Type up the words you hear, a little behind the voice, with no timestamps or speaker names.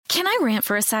Can I rant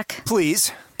for a sec?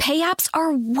 Please. Pay apps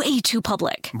are way too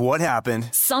public. What happened?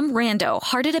 Some rando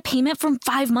hearted a payment from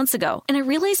 5 months ago, and I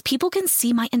realized people can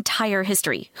see my entire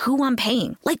history, who I'm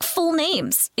paying, like full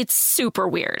names. It's super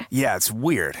weird. Yeah, it's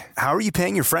weird. How are you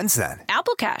paying your friends then?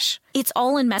 Apple Cash. It's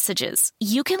all in messages.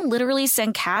 You can literally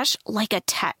send cash like a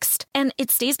text, and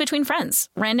it stays between friends.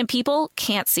 Random people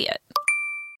can't see it.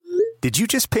 Did you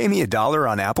just pay me $1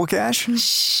 on Apple Cash?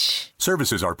 Shh.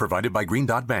 Services are provided by Green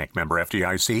Dot Bank. Member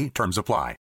FDIC. Terms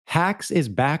apply. Hacks is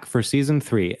back for season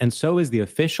 3, and so is the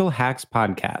official Hacks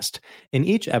podcast. In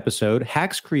each episode,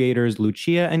 Hacks creators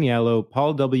Lucia Aniello,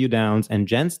 Paul W. Downs, and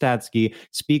Jen Statsky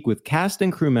speak with cast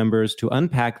and crew members to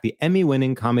unpack the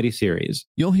Emmy-winning comedy series.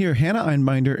 You'll hear Hannah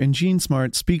Einbinder and Jean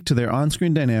Smart speak to their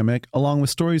on-screen dynamic, along with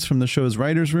stories from the show's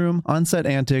writer's room, on-set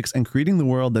antics, and creating the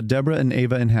world that Deborah and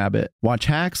Ava inhabit. Watch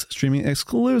Hacks, streaming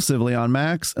exclusively on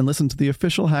Max, and listen to the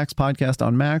official Hacks podcast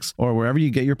on Max or wherever you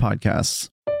get your podcasts.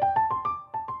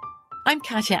 I'm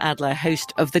Katya Adler,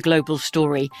 host of The Global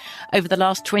Story. Over the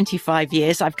last 25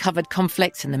 years, I've covered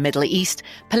conflicts in the Middle East,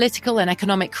 political and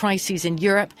economic crises in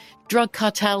Europe, drug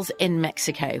cartels in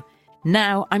Mexico.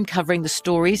 Now I'm covering the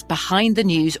stories behind the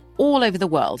news all over the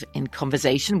world in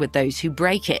conversation with those who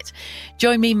break it.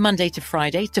 Join me Monday to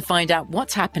Friday to find out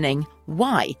what's happening,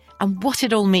 why, and what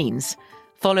it all means.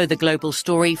 Follow The Global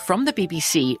Story from the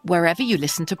BBC wherever you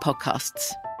listen to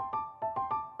podcasts.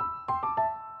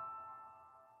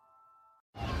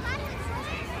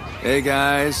 Hey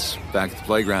guys, back at the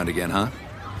playground again, huh?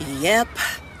 Yep.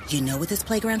 You know what this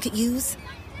playground could use?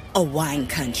 A wine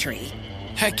country.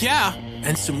 Heck yeah,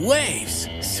 and some waves,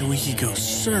 so we could go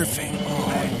surfing.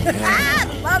 Oh, yeah.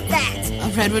 Ah, love that.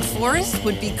 A redwood forest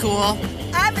would be cool.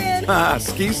 I'm in. Ah,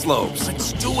 ski slopes.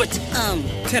 Let's do it.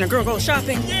 Can a girl go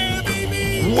shopping? Yeah,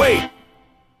 baby. Wait!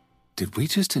 Did we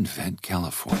just invent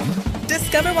California?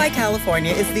 Discover why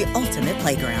California is the ultimate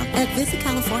playground at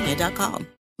visitcalifornia.com.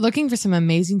 Looking for some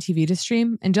amazing TV to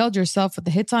stream? Indulge yourself with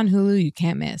the hits on Hulu you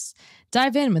can't miss.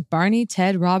 Dive in with Barney,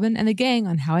 Ted, Robin, and the gang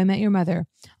on How I Met Your Mother.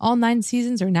 All 9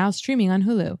 seasons are now streaming on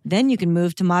Hulu. Then you can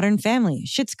move to Modern Family,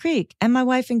 Schitt's Creek, and My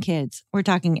Wife and Kids. We're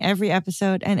talking every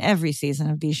episode and every season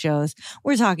of these shows.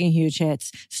 We're talking huge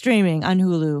hits, streaming on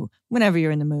Hulu whenever you're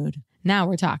in the mood. Now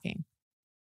we're talking.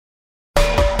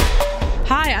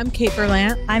 Hi, I'm Kate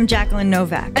Berlant. I'm Jacqueline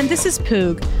Novak. And this is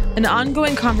Poog, an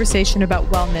ongoing conversation about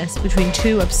wellness between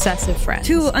 2 obsessive friends.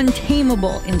 2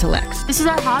 untamable intellects. This is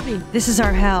our hobby. This is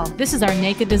our hell. This is our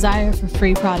naked desire for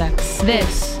free products.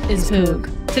 This is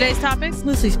Poog. Today's topics?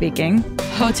 Loosely speaking,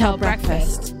 hotel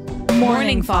breakfast.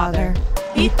 Morning father.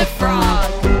 Eat the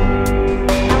frog.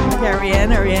 Okay, are we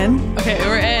in? Okay,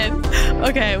 we're in.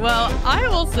 Okay, well, I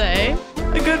will say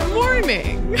good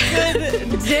morning.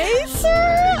 Good day,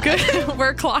 sir. Good.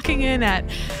 We're clocking in at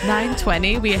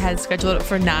 9:20. We had scheduled it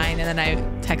for 9, and then I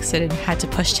texted and had to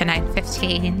push to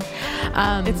 9:15.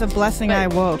 It's a blessing I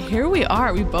woke. Here we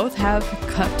are. We both have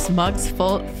cups, mugs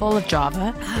full of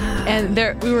Java, and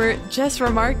we were just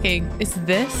remarking, is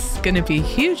this going to be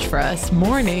huge for us?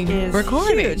 Morning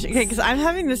recording. Okay, because I'm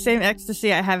having the same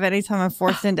ecstasy I have anytime I'm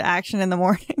forced into action in the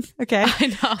morning. Okay, I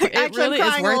know. It actually, really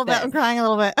is worth it. I'm crying a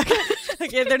little bit.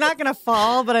 Okay, they're not going to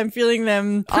fall, but I'm feeling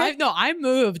them. I'm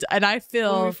moved, and I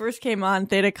feel. When we first came on,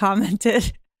 Theta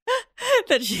commented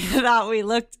that she thought we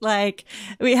looked like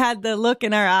we had the look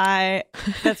in our eye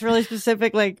that's really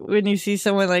specific, like when you see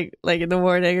someone like in the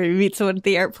morning or you meet someone at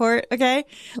the airport. Okay,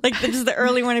 like this is the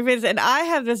early morning phase, and I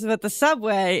have this about the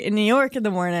subway in New York in the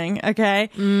morning. Okay,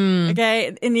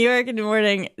 okay, in New York in the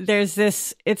morning, there's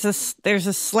this. There's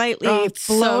a slightly bloated,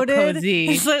 so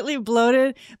cozy. Slightly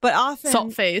bloated, but often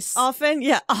salt face. Often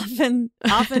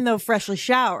though freshly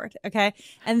showered. Okay,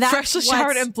 and that's freshly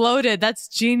showered and bloated. That's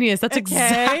genius. That's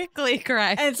exactly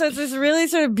correct. And so it's this really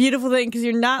sort of beautiful thing because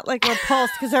you're not like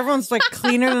repulsed because everyone's like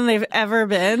cleaner than they've ever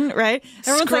been, right?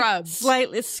 Everyone's scrubbed. Like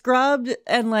slightly scrubbed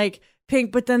and like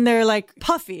pink, but then they're like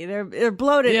puffy. They're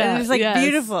bloated and it's like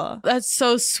beautiful. That's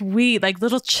so sweet, like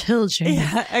little children.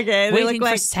 Yeah, okay. Waiting they look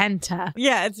like for Santa.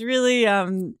 Yeah, it's really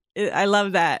I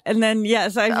love that. And then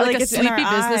so I feel like a it's sleepy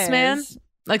businessman.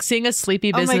 Like seeing a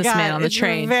sleepy businessman on the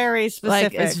train. Very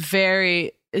specific.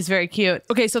 Like it's very cute.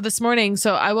 Okay, so this morning,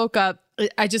 I woke up.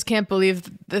 I just can't believe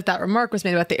that remark was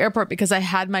made about the airport because I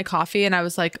had my coffee and I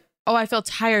was like, oh, I feel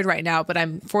tired right now, but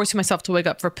I'm forcing myself to wake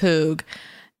up for Poog.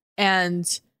 And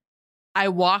I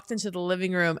walked into the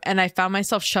living room and I found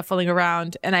myself shuffling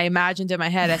around and I imagined in my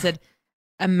head, I said,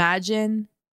 imagine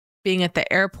being at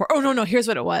the airport. Oh, no, here's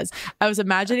what it was. I was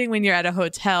imagining when you're at a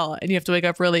hotel and you have to wake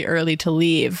up really early to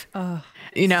leave.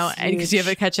 you know, and because you have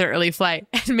to catch an early flight,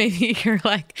 and maybe you're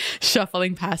like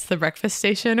shuffling past the breakfast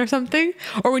station or something,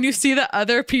 or when you see the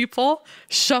other people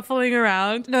shuffling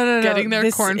around, getting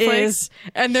their cornflakes,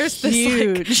 and there's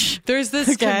this like, there's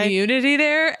this community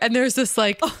there, and there's this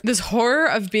like this horror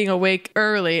of being awake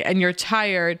early and you're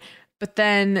tired. But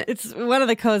then it's one of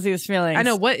the coziest feelings. I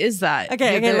know. What is that?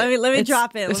 Okay. Let me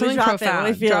drop it. Let me drop it.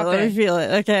 Let me feel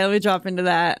it. Okay, let me drop into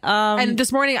that. And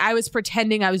this morning I was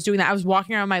pretending I was doing that. I was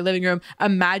walking around my living room,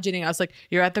 imagining. I was like,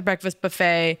 "You're at the breakfast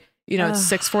buffet. You know,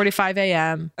 it's 6:45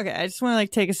 a.m. Okay, I just want to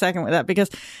like take a second with that because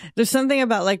there's something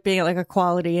about like being at like a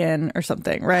Quality Inn or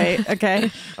something, right? Okay,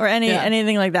 or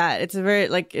anything like that. It's a very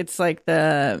like it's like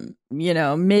the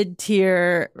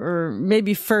mid-tier or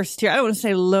maybe first tier. I don't want to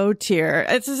say low tier.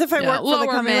 It's as if I work for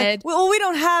the company. Like, well, we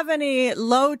don't have any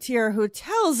low tier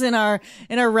hotels in our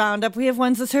roundup. We have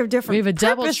ones that serve different. We have a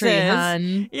purposes. DoubleTree,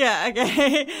 hun. Yeah,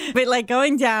 okay, but like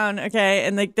going down, okay,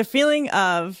 and like the feeling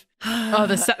of.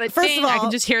 First of all, I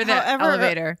can just hear the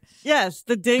elevator. Yes,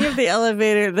 the ding of the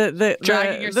elevator, the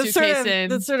dragging your suitcase in,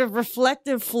 the sort of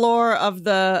reflective floor of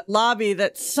the lobby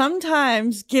that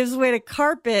sometimes gives way to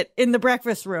carpet in the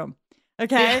breakfast room.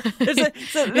 Okay, there's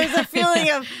a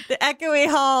feeling of the echoey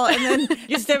hall, and then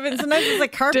you step in. Sometimes there's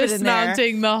like carpet in there,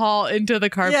 dismounting the hall into the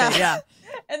carpet. Yeah.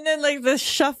 And then like the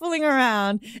shuffling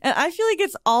around. And I feel like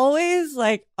it's always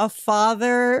like a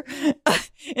father.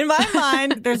 In my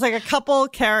mind, there's like a couple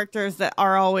characters that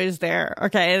are always there.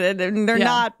 Okay. And they're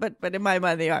not, but in my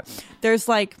mind they are. There's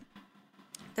like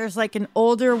an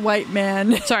older white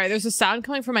man. Sorry, there's a sound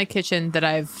coming from my kitchen that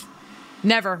I've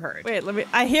never heard. Wait,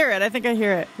 I hear it. I think I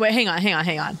hear it. Wait, hang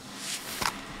on.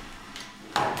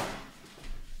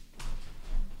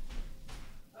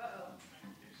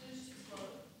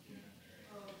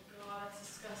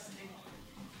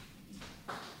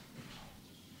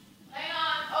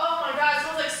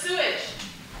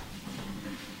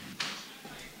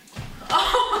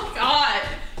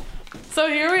 So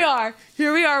here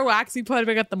we are, waxy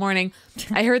pudding up the morning.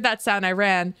 I heard that sound. I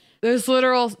ran. There's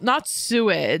literal, not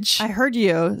sewage. I heard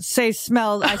you say I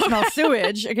smell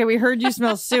sewage. Okay, we heard you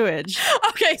smell sewage.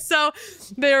 Okay, so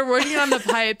they're working on the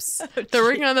pipes. They're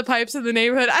working on the pipes in the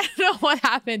neighborhood. I don't know what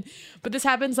happened, but this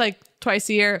happens like twice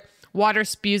a year. Water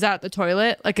spews out the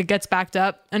toilet, like it gets backed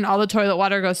up, and all the toilet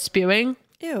water goes spewing.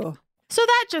 Ew. So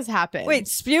that just happened. Wait,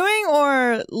 spewing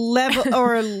or level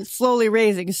or slowly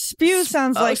raising? Spew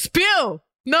sounds like spew.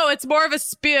 No, it's more of a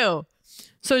spew.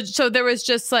 So there was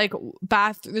just like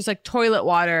there's like toilet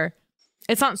water.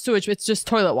 It's not sewage, it's just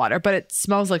toilet water, but it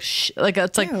smells like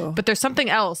it's like Ew. But there's something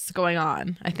else going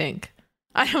on, I think.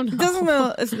 I don't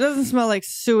know. It doesn't smell like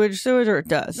sewage, or it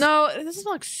does? No, it doesn't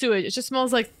smell like sewage. It just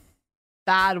smells like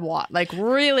bad water, like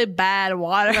really bad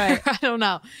water. Right. I don't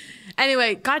know.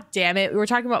 Anyway, god damn it, we were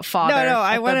talking about father. No,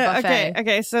 I want to.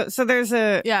 Okay. So there's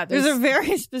a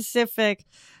very specific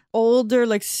older,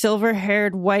 like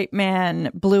silver-haired white man,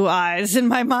 blue eyes in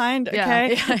my mind.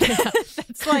 Okay, yeah.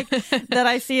 It's like that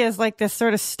I see as like this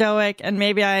sort of stoic, and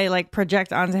maybe I like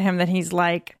project onto him that he's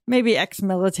like maybe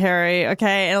ex-military.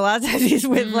 Okay, and a lot of times he's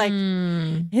with like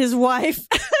his wife.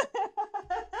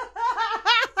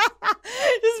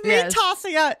 Just me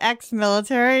tossing out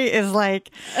ex-military is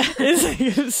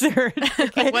absurd.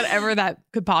 Okay? Whatever that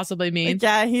could possibly mean.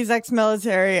 Yeah, he's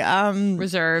ex-military.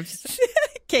 Reserves.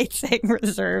 Kate saying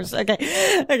reserves. Okay.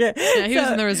 Yeah, he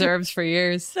was in the reserves for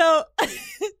years. So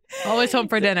always home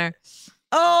for dinner.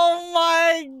 Oh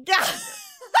my god.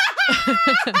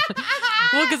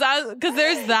 Well, because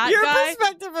there's that Your guy.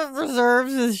 perspective of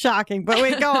reserves is shocking. But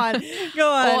wait, go on. Go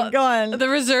on. The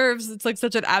reserves, it's like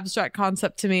such an abstract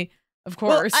concept to me, of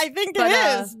course. Well, I think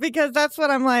it is, because that's what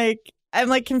I'm like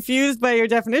confused by your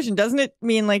definition. Doesn't it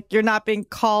mean like you're not being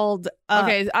called?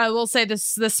 Okay, I will say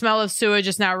this: the smell of sewage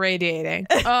is now radiating.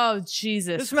 Oh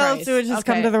Jesus! The smell Christ. of sewage has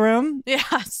come to the room.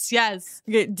 Yes.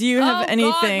 Okay, do you have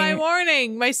anything?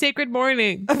 God, my sacred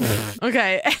morning.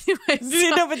 Okay.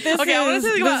 Anyway, no, but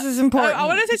this is important. I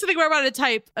want to say something more about a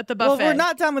type at the buffet. Well, we're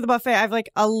not done with the buffet. I have like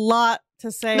a lot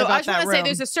to say about that room. I just want to say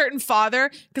there's a certain father,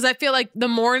 because I feel like the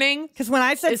morning. Because when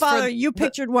I said father, you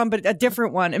pictured one, but a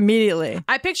different one immediately.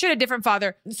 I pictured a different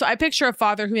father. So I picture a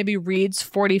father who maybe reads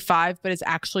 45, but is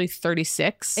actually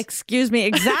 36. Excuse me,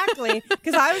 exactly.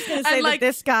 Because I was going to say that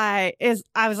this guy is.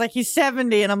 I was like, he's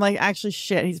 70, and I'm like, actually,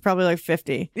 shit, he's probably like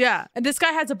 50. Yeah, and this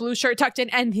guy has a blue shirt tucked in,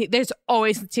 and there's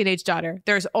always the teenage daughter.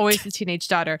 There's always the teenage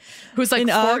daughter who's like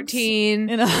 14,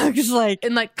 in Uggs, like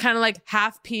in like kind of like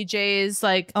half PJs,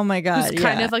 like oh my god.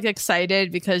 Kind of like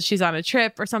excited because she's on a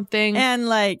trip or something. And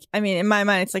like, I mean, in my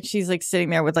mind, it's like she's like sitting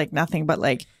there with like nothing but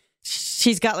like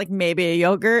she's got like maybe a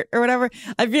yogurt or whatever.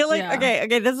 I feel like,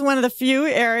 okay, this is one of the few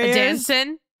areas.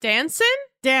 Dancing?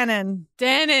 Dannon.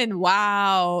 Dannon.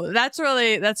 Wow. That's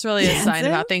really a sign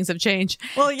of how things have changed.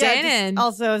 Well, yeah. Dannon.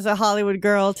 Also, as a Hollywood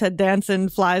girl, Ted Danson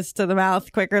flies to the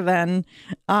mouth quicker than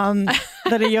a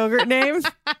yogurt name.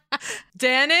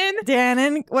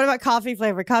 Dannon. What about coffee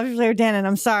flavor? Coffee flavor Dannon.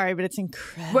 I'm sorry, but it's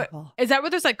incredible. Is that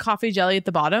where there's like coffee jelly at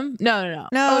the bottom? No. No.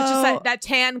 Oh, it's just that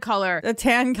tan color. The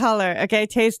tan color. Okay,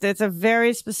 taste it. It's a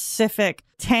very specific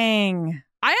tang.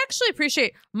 I actually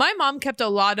appreciate. My mom kept a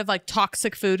lot of like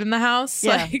toxic food in the house.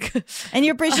 Yeah. Like, and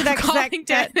you appreciate that calling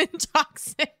Dannon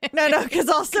toxic. No, because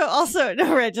also,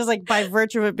 no, right, just like by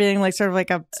virtue of it being like sort of like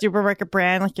a supermarket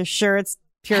brand, like you're sure it's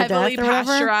pure heavily death or whatever.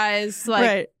 Pasteurized,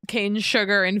 like cane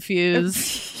sugar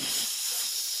infused.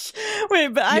 Wait,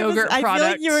 but I feel products.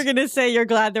 like you were going to say you're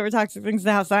glad there were toxic things in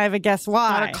the house. I have a guess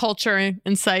why. Not a culture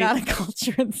in sight. Not a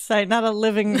culture in sight. Not a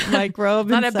living microbe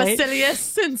in sight. Not a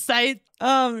bacillus in sight.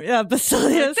 Yeah,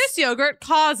 bacillus. This yogurt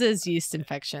causes yeast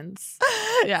infections.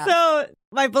 Yeah. So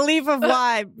my belief of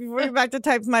why, before we go back to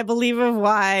types, my belief of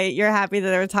why you're happy that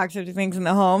there are toxic things in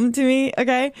the home to me,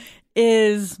 okay,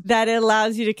 is that it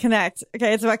allows you to connect.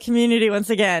 Okay, it's about community once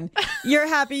again. You're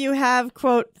happy you have,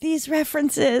 quote, these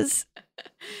references.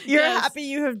 You're happy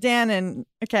you have Dannon,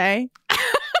 okay?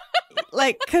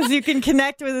 Like, because you can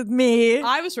connect with me.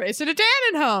 I was raised in a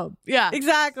Dannon home. Yeah.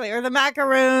 Exactly. Or the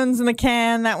macaroons in the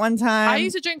can that one time. I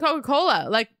used to drink Coca-Cola.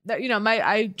 Like,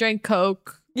 I drank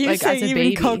Coke. You like, say as a even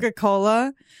baby.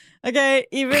 Coca-Cola. Okay.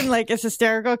 Even like it's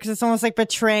hysterical because it's almost like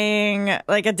betraying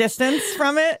like a distance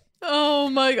from it. Oh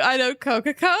my, I know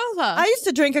Coca-Cola. I used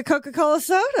to drink a Coca-Cola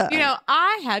soda.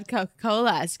 I had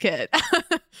Coca-Cola as a kid.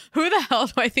 Who the hell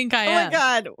do I think I am? Oh my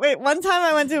God. Wait, one time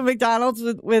I went to a McDonald's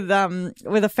with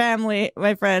a family,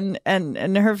 my friend and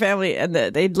her family, and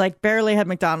they'd like barely had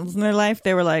McDonald's in their life.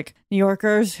 They were like New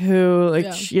Yorkers who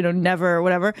never,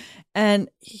 whatever. And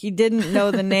he didn't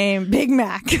know the name Big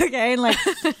Mac. Okay. And like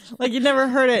you'd never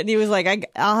heard it. And he was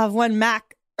like, I'll have one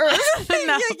Mac. No.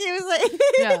 He was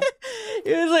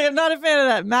like, I'm not a fan of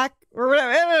that Mac or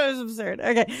whatever. It was absurd.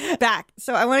 Okay, back.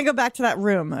 So I want to go back to that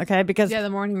room, okay? Because the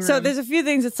morning room. So there's a few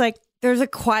things. It's like there's a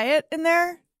quiet in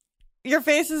there. Your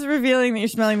face is revealing that you're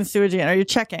smelling the sewage again. Are you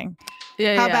checking?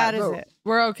 Yeah. How bad is it?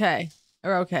 We're okay.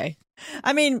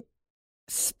 I mean,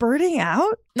 spurting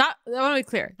out? I want to be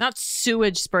clear. Not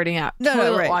sewage spurting out. No,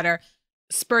 toilet water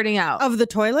spurting out of the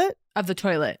toilet.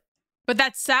 But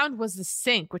that sound was the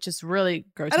sink, which is really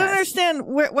grotesque. I don't understand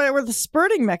where the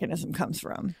spurting mechanism comes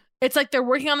from. It's like they're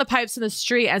working on the pipes in the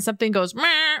street and something goes,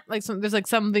 there's like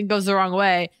something goes the wrong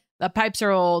way. The pipes are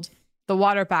old. The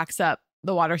water backs up.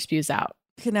 The water spews out.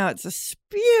 Okay, now it's a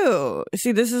spew.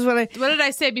 See, this is what did I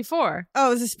say before?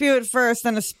 Oh, it was a spew at first,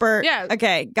 then a spurt. Yeah.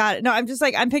 Okay, got it. No, I'm just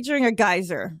like, I'm picturing a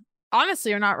geyser.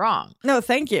 Honestly, you're not wrong. No,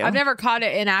 thank you. I've never caught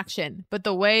it in action, but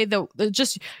the way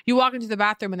you walk into the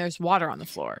bathroom and there's water on the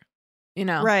floor.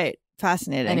 Right.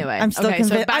 Fascinating. Anyway, I'm still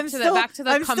convinced. So back to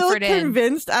the comfort inn.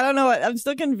 Convinced. I don't know what. I'm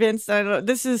still convinced. I don't know.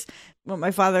 This is what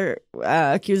my father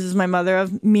accuses my mother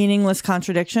of: meaningless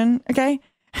contradiction. Okay.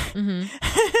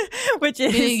 Mm-hmm. Which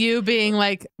is meaning you being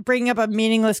like bringing up a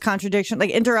meaningless contradiction, like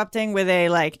interrupting with a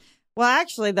like. Well,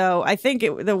 actually, though, I think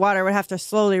the water would have to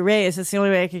slowly raise. It's the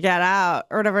only way it could get out,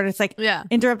 or whatever. And it's like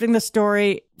interrupting the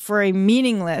story for a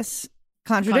meaningless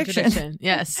contradiction.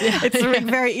 Yes. It's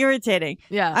very irritating.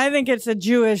 Yeah. I think it's a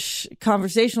Jewish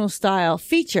conversational style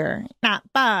feature, not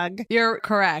bug. You're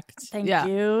correct. Thank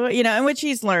you. In which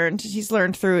he's learned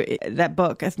through that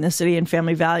book, Ethnicity and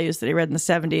Family Values, that he read in the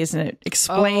 70s. And it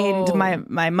explained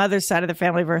my mother's side of the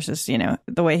family versus,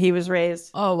 the way he was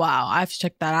raised. Oh, wow. I have to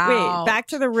check that out. Wait, back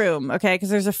to the room. Okay. Because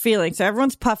there's a feeling. So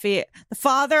everyone's puffy. The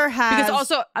father has. Because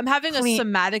also I'm having a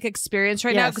somatic experience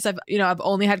right now because I've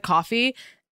only had coffee.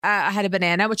 I had a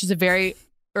banana, which is a very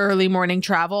early morning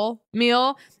travel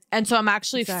meal. And so I'm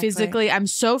actually I'm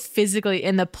so physically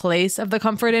in the place of the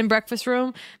Comfort Inn breakfast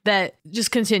room that just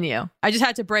continue. I just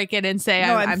had to break it and say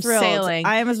I'm sailing.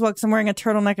 I am as well because I'm wearing a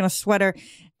turtleneck and a sweater,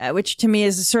 which to me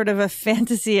is sort of a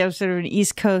fantasy of sort of an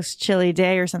East Coast chilly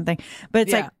day or something. But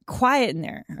it's like quiet in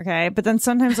there, okay? But then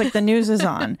sometimes like the news is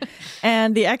on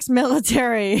and the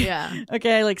ex-military,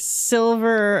 like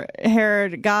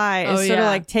silver-haired guy is sort of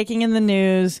like taking in the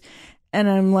news. And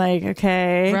I'm like,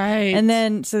 okay. Right. And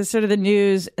then, so sort of the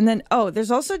news. And then, there's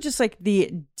also just like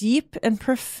the deep and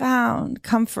profound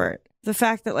comfort. The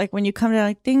fact that like when you come down,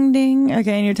 like ding, ding,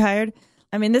 okay, and you're tired.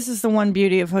 I mean, this is the one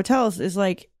beauty of hotels is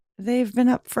like, they've been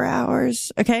up for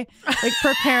hours, okay? Like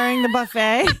preparing the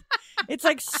buffet. It's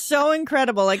like so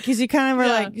incredible. Like, cause you kind of are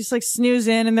like, just like snooze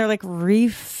in and they're like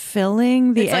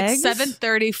refilling the eggs. It's like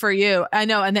 7:30 for you. I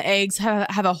know. And the eggs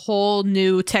have a whole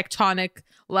new tectonic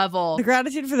level. The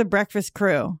gratitude for the breakfast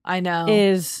crew, I know,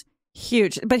 is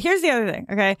Huge. But here's the other thing,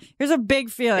 okay? Here's a big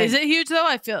feeling. Is it huge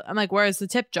though? I'm like, where's the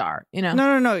tip jar? You know?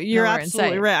 No. You're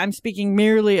absolutely right. I'm speaking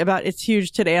merely about it's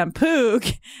huge today on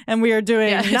Poog, and we are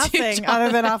doing nothing other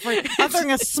than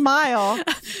offering a smile.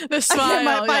 The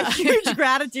smile. My huge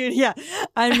gratitude. Yeah.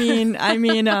 I mean,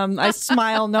 I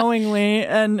smile knowingly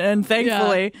and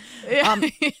thankfully.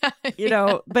 You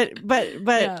know, but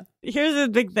here's the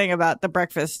big thing about the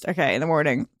breakfast, okay, in the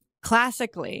morning.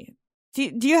 Classically, do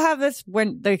you have this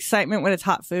when the excitement when it's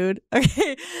hot food?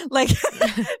 Okay. Like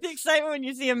the excitement when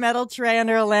you see a metal tray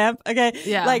under a lamp. Okay.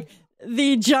 Yeah. Like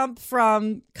the jump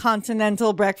from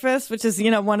continental breakfast, which is,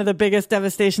 you know, one of the biggest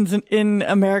devastations in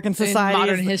American society. In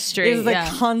modern history. Is the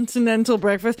continental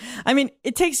breakfast. I mean,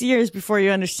 it takes years before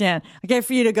you understand. Okay.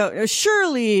 For you to go,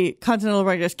 surely continental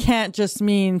breakfast can't just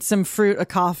mean some fruit, a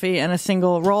coffee, and a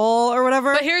single roll or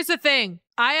whatever. But here's the thing.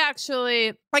 I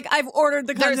actually I've ordered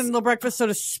the continental breakfast, so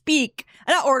to speak.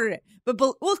 I not ordered it, but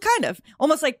well, kind of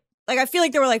almost like I feel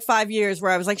like there were like 5 years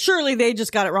where I was like, surely they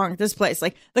just got it wrong at this place.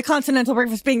 Like the continental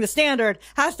breakfast being the standard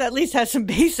has to at least have some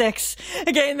basics.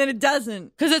 Okay. And then it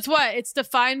doesn't. Because it's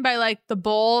defined by like the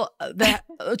bowl,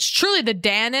 it's truly the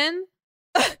Dannon.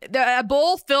 A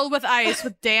bowl filled with ice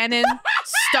with Dannon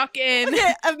stuck in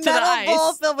a metal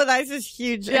bowl filled with ice is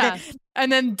huge. Yeah. Okay. And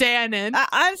then Dannon.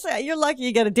 Honestly, you're lucky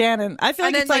you get a Dannon. I feel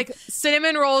like it's like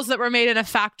cinnamon rolls that were made in a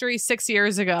factory 6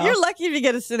 years ago. You're lucky if you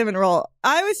get a cinnamon roll.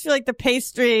 I always feel like the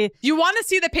pastry. You want to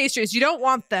see the pastries. You don't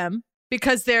want them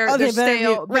because they're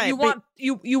stale. But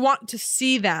you want to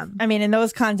see them. I mean, in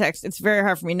those contexts, it's very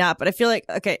hard for me not. But I feel like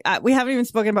we haven't even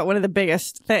spoken about one of the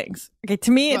biggest things. Okay,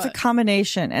 to me, it's a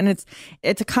combination, and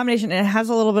it's a combination, and it has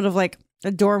a little bit of like a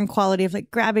dorm quality of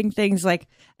like grabbing things like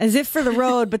as if for the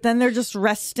road, but then they're just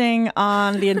resting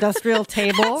on the industrial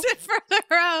table. As if for the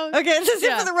road. Okay, it's as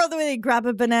if for the road the way they grab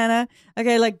a banana.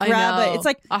 Okay, like grab it. It's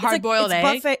like a hard-boiled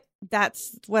egg. Buffet.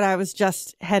 That's what I was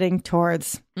just heading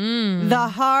towards.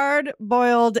 The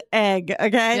hard-boiled egg.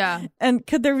 Okay. Yeah. And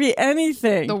could there be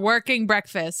anything? The working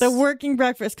breakfast.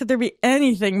 Could there be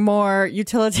anything more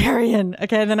utilitarian?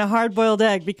 Okay, than a hard-boiled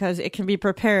egg because it can be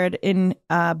prepared in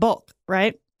bulk,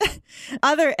 right?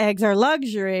 Other eggs are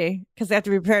luxury because they have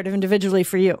to be prepared individually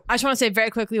for you. I just want to say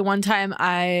very quickly, one time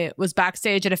I was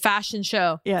backstage at a fashion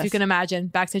show. Yes. If you can imagine,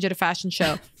 backstage at a fashion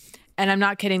show. And I'm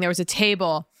not kidding, there was a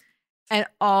table and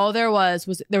all there was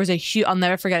a huge, I'll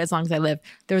never forget as long as I live,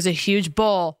 there was a huge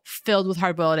bowl filled with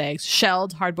hard-boiled eggs,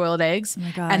 shelled hard-boiled eggs. Oh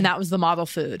my God. And that was the model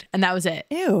food. And that was it.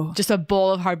 Ew. Just a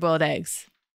bowl of hard-boiled eggs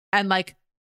and like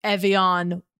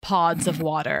Evian pods of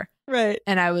water. Right.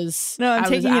 And I was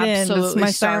taking it in. My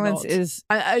startled. silence is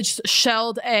I just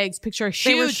shelled eggs. Picture a huge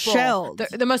they were bowl. shelled.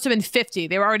 There must have been 50.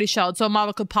 They were already shelled, so a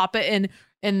model could pop it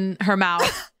in her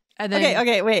mouth. And then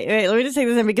okay, wait. Let me just take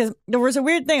this in because there was a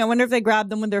weird thing. I wonder if they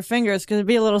grabbed them with their fingers because it'd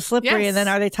be a little slippery. Yes. And then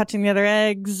are they touching the other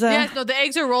eggs? Yes, no, the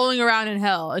eggs are rolling around in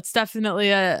hell. It's definitely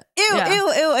a ew.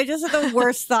 I just had the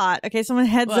worst thought. Okay, someone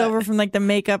heads over from like the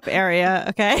makeup area.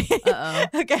 Okay.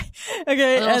 Okay.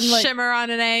 A little shimmer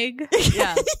on an egg.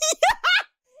 Yeah.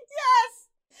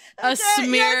 A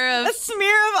smear of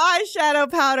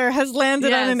eyeshadow powder has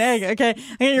landed on an egg. Okay.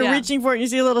 And you're reaching for it and you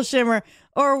see a little shimmer.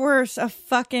 Or worse, a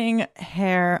fucking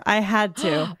hair. I had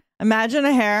to. Imagine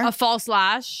a hair. A false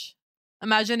lash.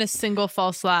 Imagine a single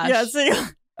false lash. Yeah,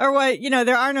 or what,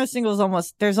 there are no singles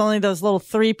almost. There's only those little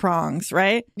 3 prongs,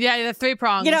 right? Yeah, the 3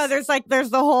 prongs. There's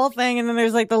the whole thing and then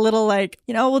there's like the little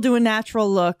we'll do a natural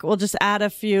look. We'll just add a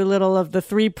few little of the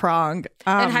 3 prong.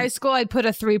 In high school, I'd put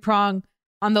a 3 prong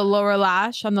on the lower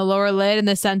lash, on the lower lid, in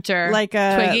the center. Like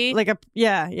a Twiggy.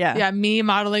 Yeah. Yeah, me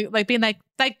modeling, like being like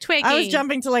Twiggy. I was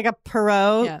jumping to like a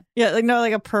Perot. Yeah,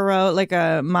 like a Perot, like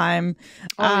a mime.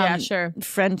 Oh, yeah, sure.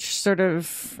 French sort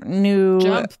of new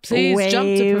Please wave. jump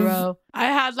to Perot. I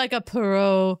had like a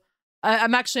Perot.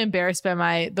 I'm actually embarrassed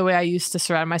by the way I used to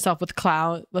surround myself with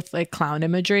clown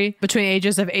imagery between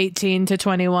ages of 18 to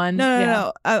 21.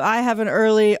 No. I have an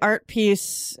early art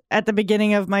piece at the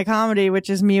beginning of my comedy, which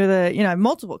is me with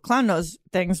multiple clown nose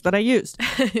things that I used.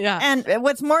 Yeah. And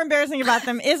what's more embarrassing about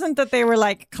them isn't that they were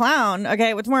like clown.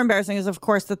 Okay. What's more embarrassing is, of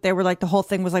course, that they were like the whole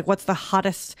thing was like, what's the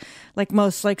hottest, like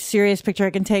most like serious picture I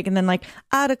can take? And then like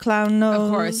add a clown nose. Of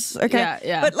course. Okay.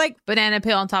 Yeah. But like banana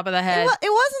peel on top of the head.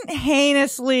 It wasn't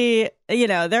heinously,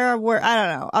 there are I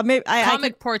don't know. Maybe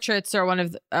comic portraits are one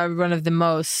of the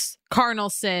most carnal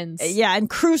sins. Yeah, and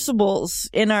crucibles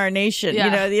in our nation.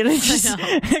 Yeah.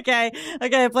 Okay,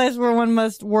 a place where one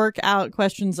must work out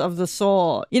questions of the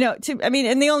soul. And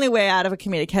the only way out of a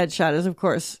comedic headshot is, of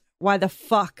course, why the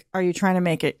fuck are you trying to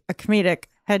make it a comedic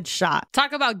headshot?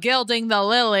 Talk about gilding the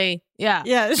lily. Yeah.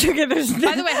 Yeah. Okay, by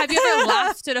the way, have you ever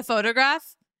laughed at a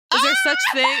photograph? Is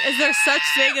there such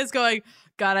thing as going,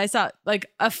 God, I saw like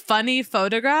a funny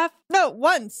photograph. No,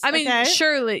 once. I mean, okay?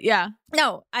 surely, yeah.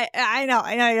 No, I know.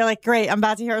 You're like, great. I'm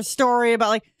about to hear a story about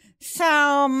like,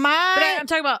 so my. But I'm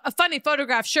talking about a funny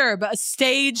photograph, sure, but a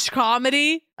staged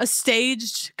comedy, a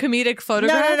staged comedic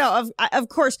photograph. No. Of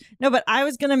course. No, but I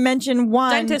was going to mention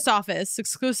one. Dentist office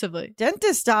exclusively.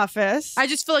 Dentist office. I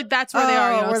just feel like that's where they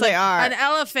are. You know? Where it's they like are. An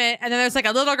elephant, and then there's like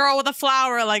a little girl with a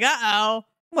flower, like, uh-oh.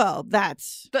 Well,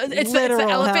 that's it's the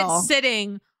elephant hell.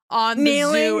 sitting on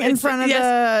kneeling the zoo in front of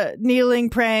the kneeling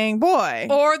praying boy,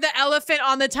 or the elephant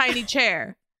on the tiny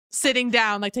chair sitting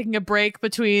down, like taking a break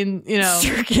between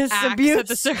circus acts abuse at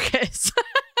the circus.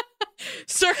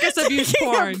 Circus abuse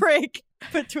taking porn. a break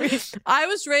between. I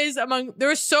was raised there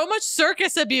was so much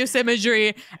circus abuse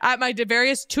imagery at my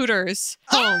various tutors'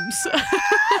 homes.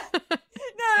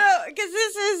 No, because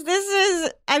this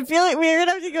is. I feel like we're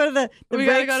gonna have to go to the we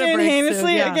break gotta go to soon, break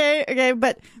heinously. soon, yeah. Okay.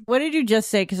 But what did you just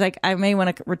say? Because like I may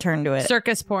want to return to it.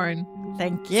 Circus porn.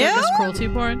 Thank you. Circus cruelty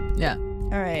porn. Yeah.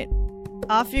 All right,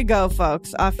 off you go,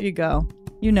 folks. Off you go.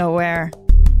 You know where.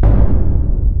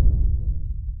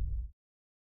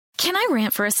 Can I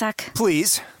rant for a sec?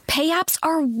 Please. Pay apps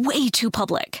are way too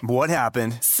public. What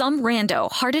happened? Some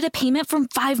rando hearted a payment from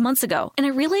 5 months ago, and I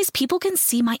realized people can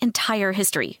see my entire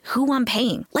history, who I'm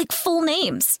paying, like full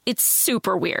names. It's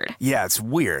super weird. Yeah, it's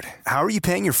weird. How are you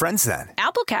paying your friends then?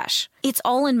 Apple Cash. It's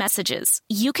all in messages.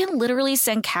 You can literally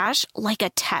send cash like a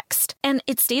text, and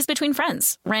it stays between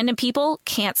friends. Random people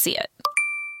can't see it.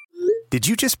 Did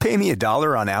you just pay me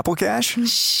 $1 on Apple Cash?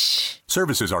 Shh.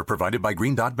 Services are provided by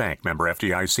Green Dot Bank. Member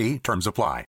FDIC. Terms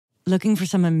apply. Looking for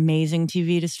some amazing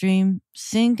TV to stream?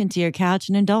 Sink into your couch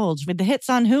and indulge with the hits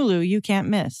on Hulu you can't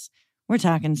miss. We're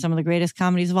talking some of the greatest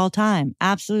comedies of all time,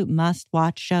 absolute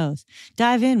must-watch shows.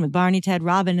 Dive in with Barney, Ted,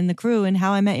 Robin, and the crew in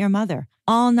How I Met Your Mother.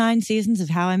 All 9 seasons of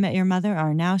How I Met Your Mother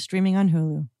are now streaming on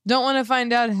Hulu. Don't want to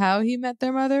find out how he met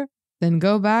their mother? Then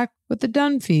go back with the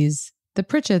Dunphys, the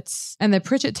Pritchetts, and the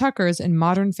Pritchett Tuckers in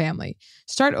Modern Family.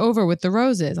 Start over with the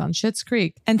Roses on Schitt's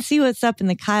Creek. And see what's up in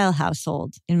the Kyle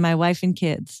household in My Wife and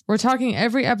Kids. We're talking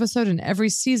every episode and every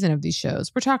season of these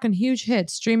shows. We're talking huge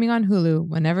hits streaming on Hulu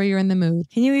whenever you're in the mood.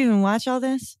 Can you even watch all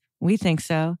this? We think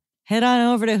so. Head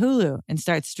on over to Hulu and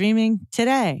start streaming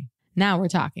today. Now we're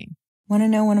talking. Want to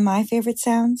know one of my favorite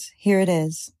sounds? Here it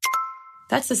is.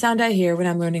 That's the sound I hear when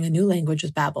I'm learning a new language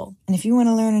with Babbel. And if you want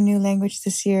to learn a new language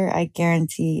this year, I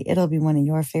guarantee it'll be one of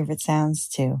your favorite sounds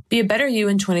too. Be a better you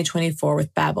in 2024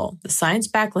 with Babbel, the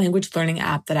science-backed language learning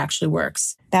app that actually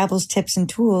works. Babbel's tips and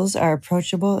tools are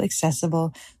approachable,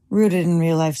 accessible, rooted in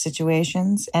real-life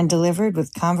situations, and delivered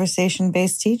with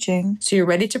conversation-based teaching. So you're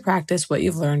ready to practice what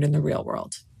you've learned in the real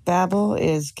world. Babbel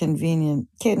is convenient.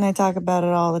 Kate and I talk about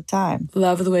it all the time.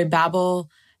 Love the way Babbel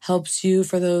helps you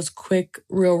for those quick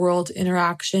real-world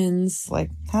interactions. Like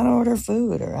how to order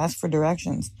food or ask for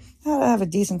directions. How to have a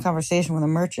decent conversation with a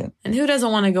merchant. And who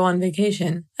doesn't want to go on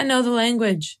vacation and know the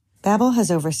language? Babbel has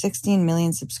over 16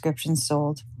 million subscriptions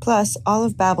sold. Plus, all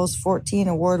of Babbel's 14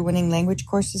 award-winning language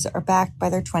courses are backed by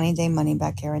their 20-day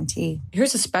money-back guarantee.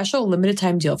 Here's a special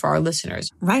limited-time deal for our listeners.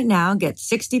 Right now, get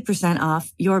 60%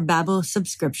 off your Babbel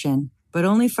subscription, but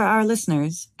only for our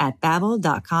listeners at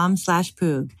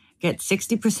babbel.com/poog. Get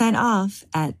 60% off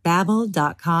at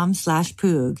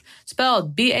babbel.com/poog.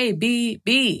 Spelled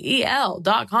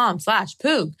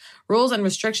BABBEL.com/poog. Rules and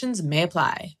restrictions may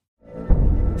apply.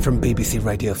 From BBC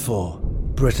Radio 4,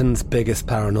 Britain's biggest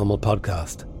paranormal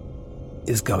podcast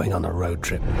is going on a road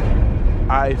trip.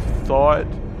 I thought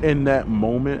in that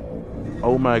moment,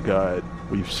 oh my God,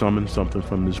 we've summoned something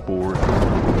from this board.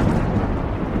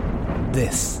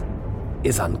 This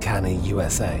is Uncanny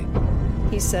USA.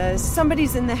 He says,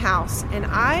 somebody's in the house, and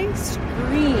I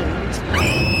screamed.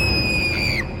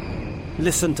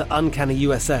 Listen to Uncanny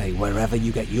USA wherever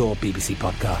you get your BBC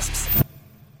podcasts,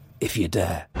 if you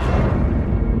dare.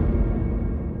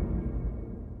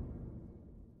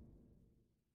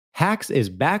 Hacks is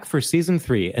back for season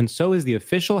 3, and so is the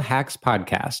official Hacks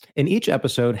podcast. In each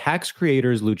episode, Hacks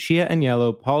creators Lucia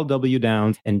Aniello, Paul W.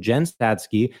 Downs, and Jen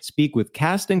Statsky speak with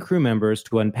cast and crew members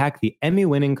to unpack the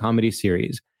Emmy-winning comedy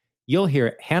series. You'll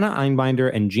hear Hannah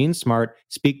Einbinder and Jean Smart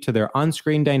speak to their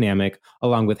on-screen dynamic,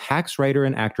 along with Hacks writer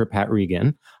and actor Pat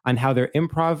Regan, on how their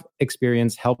improv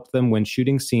experience helped them when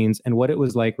shooting scenes and what it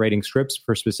was like writing scripts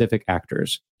for specific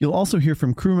actors. You'll also hear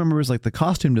from crew members like the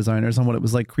costume designers on what it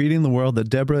was like creating the world that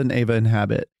Deborah and Ava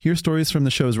inhabit. Hear stories from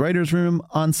the show's writer's room,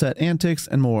 on-set antics,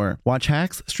 and more. Watch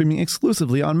Hacks streaming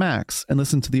exclusively on Max, and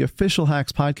listen to the official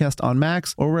Hacks podcast on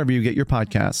Max or wherever you get your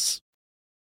podcasts.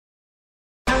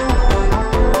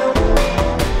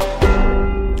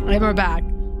 And we're back.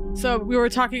 So we were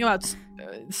talking about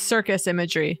circus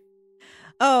imagery.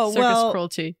 Oh, circus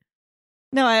cruelty.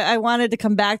 No, I wanted to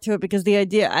come back to it because the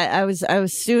idea I was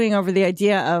stewing over the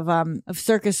idea of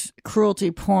circus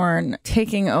cruelty porn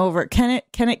taking over. Can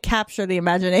it capture the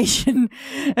imagination?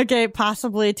 Okay,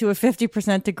 possibly to a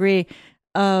 50% degree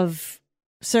of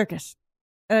circus.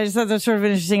 And I just thought that's sort of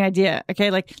an interesting idea. Okay,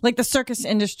 like the circus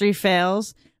industry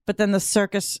fails, but then the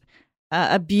circus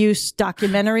abuse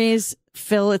documentaries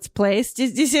fill its place. Do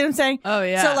you see what I'm saying? Oh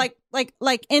yeah. So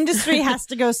like industry has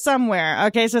to go somewhere.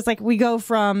 Okay, so it's like we go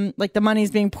from like the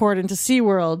money's being poured into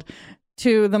SeaWorld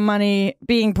to the money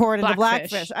being poured into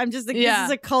Blackfish. I'm just like, this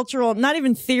is a cultural, not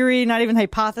even theory, not even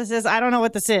hypothesis. I don't know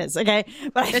what this is. Okay,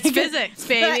 but it's physics,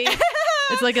 baby.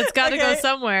 It's like it's got to go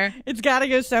somewhere. It's got to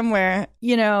go somewhere.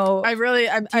 You know, I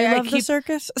love the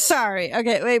circus. Sorry.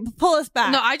 Okay, wait. Pull us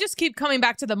back. No, I just keep coming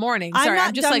back to the morning. Sorry,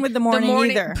 I'm just done like with the morning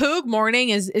either. Poog morning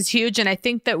is huge, and I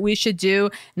think that we should do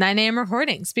 9 a.m.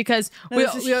 recordings because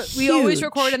we always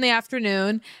record in the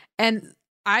afternoon, and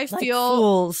I feel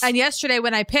fools. And yesterday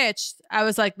when I pitched, I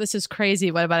was like, this is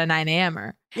crazy. What about a 9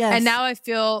 a.m.er? Yes. And now I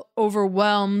feel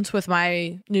overwhelmed with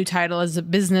my new title as a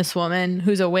businesswoman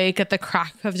who's awake at the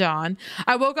crack of dawn.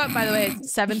 I woke up, by the way, at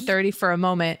 7:30 for a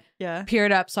moment. Yeah.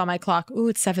 Peered up, saw my clock. Ooh,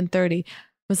 it's 7:30.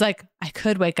 Was like, I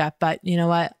could wake up, but you know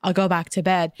what? I'll go back to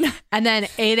bed. And then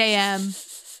 8 a.m.,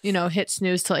 hit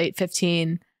snooze till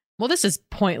 8:15. Well, this is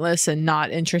pointless and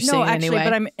not interesting anyway.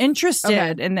 But I'm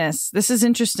interested in this. This is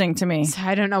interesting to me. So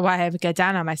I don't know why I get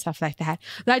down on myself like that.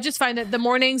 But I just find that the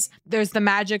mornings, there's the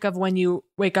magic of when you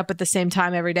wake up at the same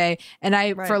time every day. And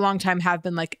I, for a long time, have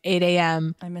been like 8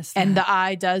 a.m. I miss that. And the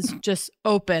eye does just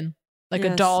open like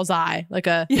a doll's eye, like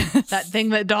that thing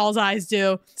that doll's eyes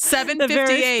do. 7:58.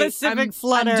 Very specific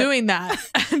flutter. I'm doing that.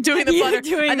 I'm doing the flutter.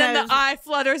 Doing and then that the eye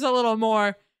flutters a little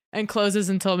more and closes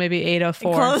until maybe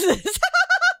 8:04. Closes.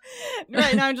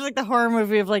 Right now, I'm just like the horror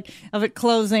movie of it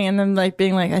closing and then like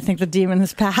being like, I think the demon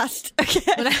has passed. Okay,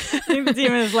 I think the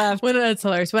demon has left. That's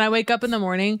hilarious. When I wake up in the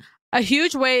morning, a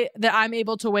huge way that I'm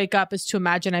able to wake up is to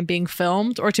imagine I'm being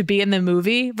filmed or to be in the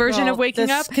movie version of waking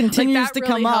up. Continues to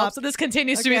come up. So this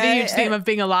continues to be the huge theme of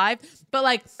being alive. But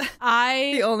like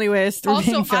the only way is through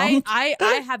being filmed. I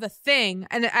have a thing,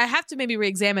 and I have to maybe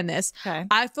re-examine this. Okay.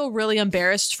 I feel really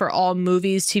embarrassed for all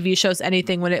movies, TV shows,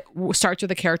 anything when it starts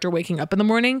with a character waking up in the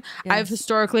morning. Yes. I've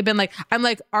historically been like,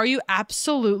 are you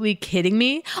absolutely kidding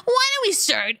me? Why don't we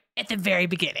start at the very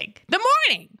beginning, the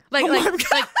morning? Like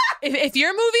if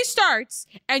your movie starts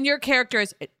and your character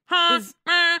is the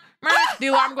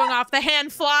alarm going off, the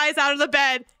hand flies out of the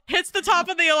bed, hits the top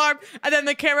of the alarm, and then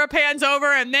the camera pans over,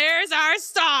 and there's our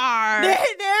star. There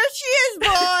she is,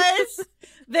 boys.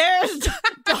 There's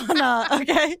Donna,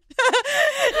 okay? No.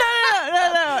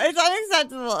 It's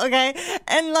unacceptable, okay?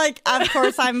 And like, of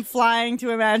course, I'm flying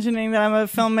to imagining that I'm a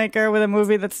filmmaker with a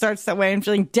movie that starts that way and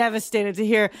feeling devastated to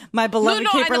hear my beloved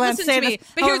Caper Lance say this.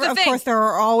 But here's the thing. Of course, there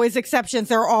are always exceptions.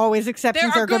 There are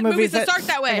good movies that start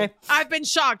that way. Okay. I've been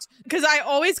shocked because I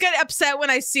always get upset when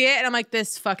I see it, and I'm like,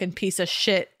 this fucking piece of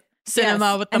shit.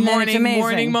 Cinema with the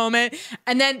morning moment.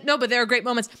 And then, but there are great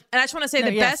moments. And I just want to say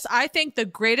best, I think the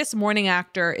greatest morning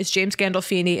actor is James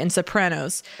Gandolfini in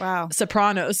Sopranos. Wow.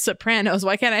 Sopranos.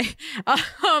 Why can't I?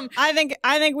 I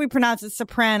think we pronounce it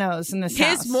Sopranos in this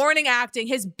house. His morning acting,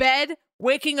 his bed,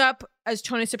 waking up as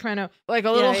Tony Soprano, like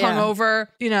a little hungover,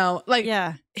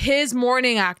 his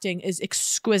morning acting is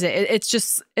exquisite.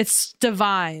 It's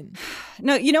divine.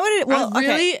 No, you know what?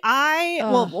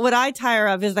 What I tire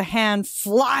of is the hand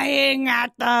flying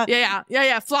at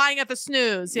the flying at the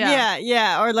snooze.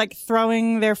 Or like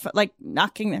throwing their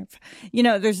knocking their.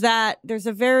 There's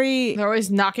a very. They're always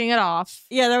knocking it off.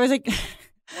 Yeah, there was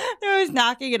they're always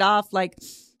knocking it off like.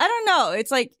 I don't know.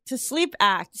 It's like to sleep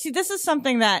act. See, this is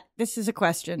a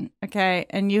question, okay?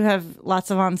 And you have lots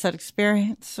of on-set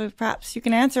experience, so perhaps you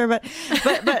can answer, but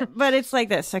it's like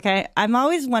this, okay? I'm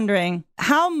always wondering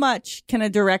how much can a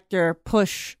director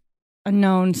push a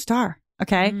known star,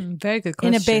 okay? Very good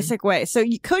question. In a basic way. So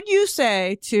could you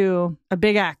say to a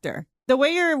big actor, the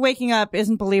way you're waking up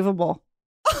isn't believable?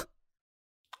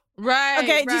 Right.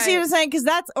 Okay, do you see what I'm saying? Because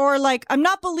I'm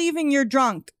not believing you're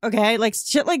drunk, okay? Like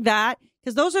shit like that.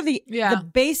 Because those are the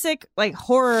basic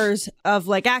horrors of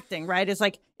acting, right? It's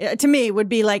to me would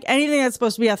be anything that's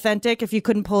supposed to be authentic. If you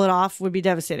couldn't pull it off, would be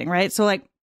devastating, right? So I'm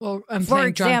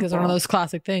playing drunk is one of those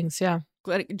classic things. Yeah,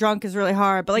 drunk is really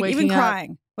hard, but even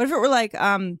crying. What if it were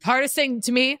hardest thing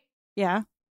to me? Yeah,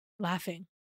 laughing.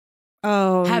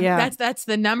 Oh, that's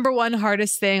the number one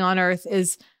hardest thing on earth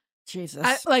is Jesus.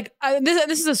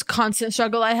 This is a constant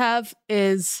struggle I have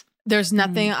is. There's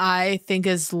nothing I think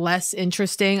is less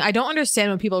interesting. I don't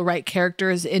understand when people write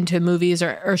characters into movies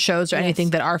or shows or anything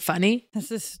that are funny.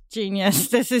 This is genius.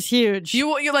 This is huge.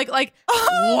 You're like what?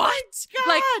 God.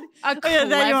 Like a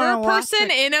clever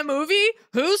person in a movie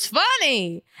who's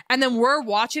funny, and then we're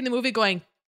watching the movie going,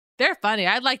 "They're funny.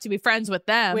 I'd like to be friends with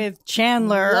them." With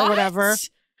Chandler or whatever.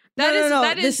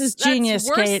 That This is genius.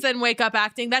 That's worse Kate. than wake up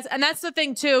acting. That's the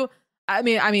thing too. I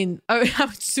mean, I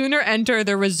would sooner enter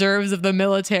the reserves of the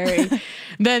military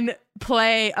than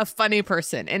play a funny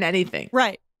person in anything.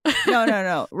 Right.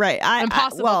 No. Right.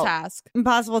 Impossible task.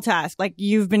 Impossible task. Like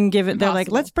you've been given, they're like,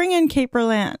 let's bring in Kate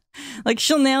Berlant. Like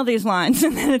she'll nail these lines.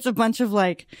 And then it's a bunch of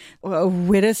like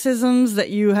witticisms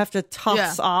that you have to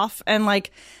toss off. And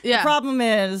like, the problem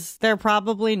is they're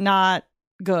probably not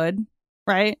good.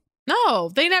 Right. No,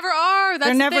 they never are. That's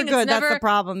They're never the thing. good. That's the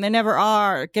problem. They never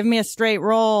are. Give me a straight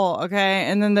roll, okay?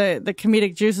 And then the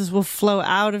comedic juices will flow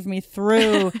out of me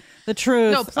through the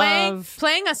truth. No,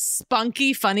 playing a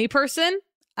spunky, funny person.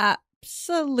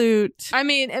 Absolute. I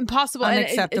mean, impossible.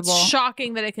 Unacceptable. And it's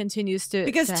shocking that it continues to.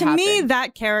 Because to happen. me,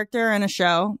 that character in a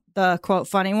show, the quote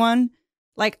funny one,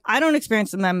 like I don't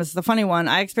experience them as the funny one.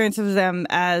 I experience them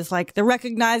as like the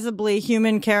recognizably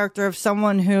human character of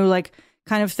someone who like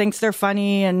kind of thinks they're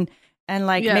funny and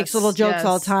like makes little jokes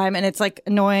all the time, and it's like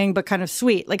annoying but kind of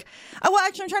sweet. Like, well,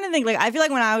 actually, I'm trying to think. Like, I feel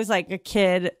like when I was like a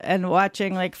kid and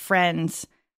watching like Friends,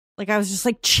 like I was just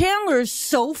like, Chandler's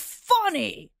so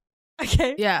funny.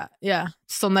 Okay. Yeah.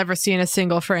 Still never seen a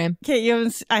single frame.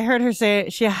 Okay, I heard her say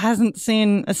she hasn't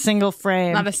seen a single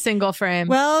frame. Not a single frame.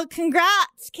 Well,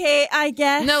 congrats, Kate, I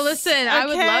guess. No, listen,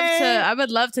 okay. I would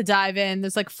love to dive in.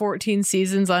 There's like 14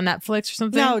 seasons on Netflix or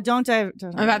something. No, don't dive.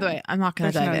 By the way, I'm not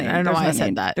going to dive in. I don't know why I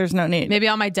said that. There's no need. Maybe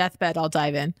on my deathbed, I'll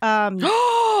dive in.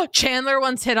 Chandler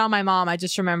once hit on my mom. I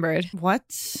just remembered.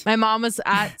 What? My mom was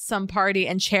at some party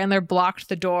and Chandler blocked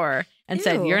the door and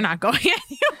said, "You're not going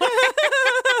anywhere."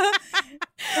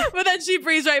 But then she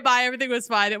breezed right by. Everything was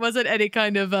fine. It wasn't any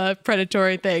kind of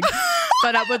predatory thing.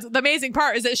 But the amazing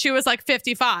part is that she was like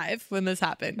 55 when this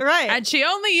happened. Right. And she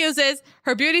only uses,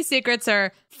 her beauty secrets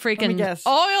are freaking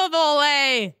oil of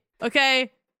Olay.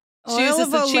 Okay? She uses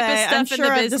the cheapest stuff in the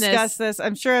business. I've discussed this.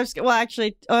 I'm sure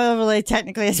actually, oil of Olay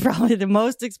technically is probably the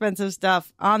most expensive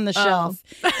stuff on the shelf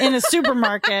in a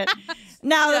supermarket.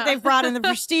 Now that they've brought in the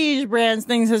prestige brands,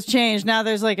 things has changed. Now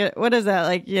there's like what is that?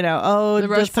 Like,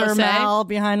 the thermal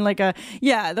behind like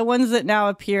the ones that now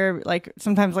appear like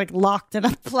sometimes like locked in a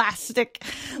plastic.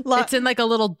 It's in like a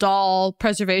little doll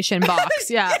preservation box.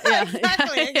 Yeah.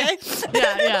 Exactly. Okay.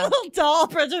 Yeah. A little doll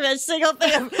preservation, single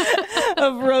thing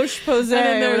of Roche Posay. And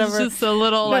then there's or whatever. just a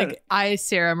little like eye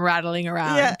serum rattling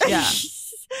around. Yeah.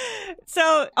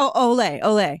 So,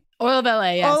 Olay. Oil of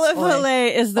LA, yes. Oil of LA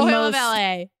is the Oil most... of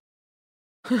LA.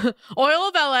 Oil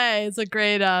of LA is a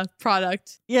great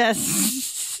product.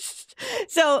 Yes.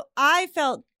 So I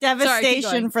felt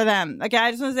devastation for them. Okay,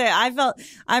 I just want to say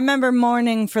I remember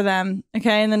mourning for them,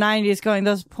 okay, in the 90s going,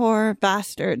 those poor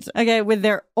bastards. Okay, with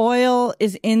their oil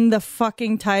is in the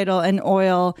fucking title, and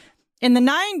oil in the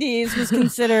 90s was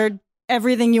considered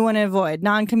everything you want to avoid,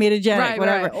 non-comedogenic,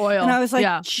 whatever. Right, oil. And I was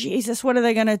like, Jesus, what are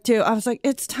they going to do? I was like,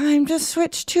 it's time to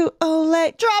switch to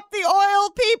Olay. Drop the oil,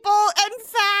 people, and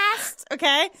fast.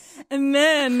 Okay. And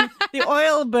then the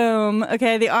oil boom,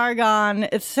 okay, the argon,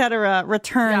 etc.,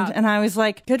 returned. Yeah. And I was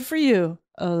like, good for you,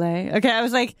 Olay. Okay. I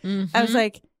was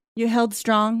like, you held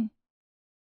strong.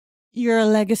 You're a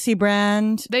legacy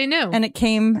brand. They knew. And it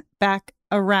came back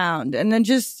around. And then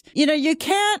just, you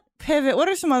can't pivot. What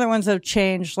are some other ones that have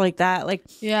changed like that? Like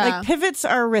pivots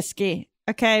are risky,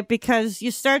 okay? Because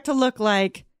you start to look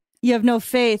like you have no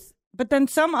faith, but then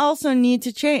some also need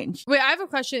to change. Wait, I have a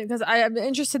question because I'm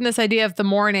interested in this idea of the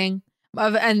morning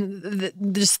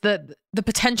just the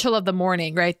potential of the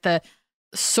morning, right? The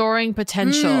soaring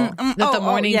potential that the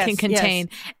morning can contain.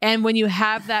 Yes. And when you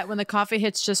have that, when the coffee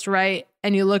hits just right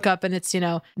and you look up and it's,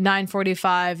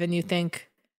 9:45 and you think,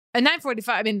 at 9:45,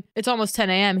 I mean, it's almost 10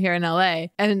 a.m. here in LA.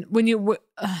 And when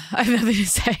I have nothing to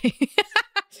say.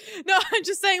 No, I'm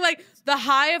just saying like the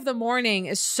high of the morning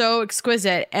is so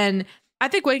exquisite. And I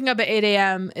think waking up at 8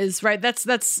 a.m. is right. That's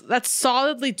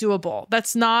solidly doable.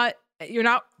 You're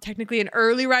not technically an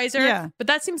early riser, but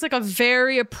that seems like a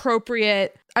very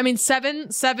appropriate. I mean,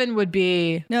 7 would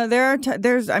be. No,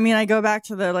 I go back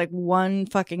to the like one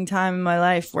fucking time in my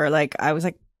life where like I was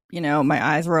like, my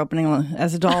eyes were opening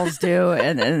as dolls do,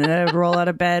 and I'd roll out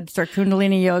of bed, start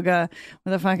Kundalini yoga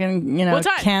with a fucking,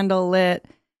 candle lit.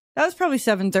 That was probably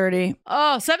 7:30.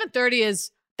 Oh,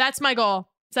 7:30 that's my goal.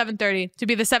 7:30 to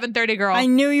be the 7:30 girl. I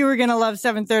knew you were gonna love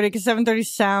 7:30 because 7:30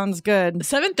 sounds good.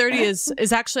 7:30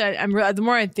 is actually the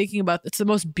more I'm thinking about, it's the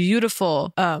most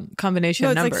beautiful combination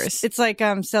of numbers. It's like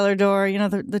cellar door. You know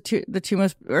the two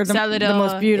most or the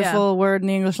most beautiful word in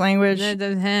the English language. Cellar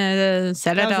door. That was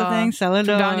the thing. Cellar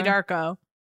door. Donnie Darko.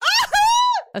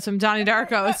 That's from Donnie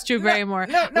Darko. It's Drew Barrymore.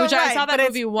 Which I saw that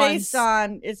movie once.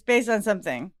 It's based on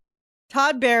something.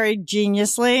 Todd Barry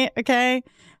geniusly,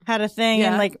 had a thing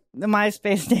in like the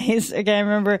MySpace days. Okay, I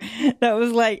remember that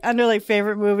was like under like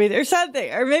favorite movie or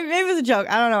something, or maybe it was a joke.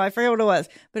 I don't know. I forget what it was,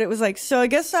 but it was like, so I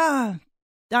guess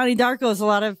Donnie Darko is a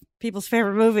lot of people's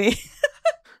favorite movie.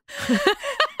 Isn't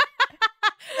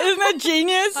that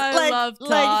genius? I love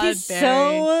Todd he's Barry.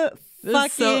 so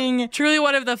fucking truly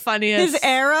one of the funniest. His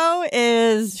arrow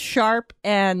is sharp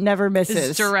and never misses.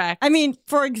 It's direct. I mean,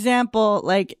 for example,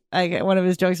 like I get one of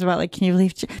his jokes about like, can you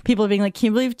believe people being like, can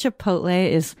you believe Chipotle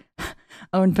is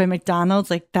owned by McDonald's?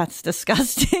 Like, that's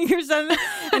disgusting or something.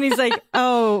 And he's like,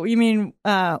 oh, you mean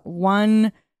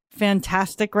one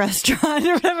fantastic restaurant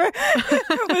or whatever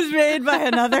was made by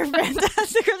another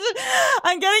fantastic restaurant?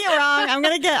 I'm getting it wrong. I'm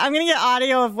gonna get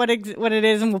audio of what it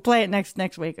is, and we'll play it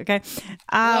next week. Okay.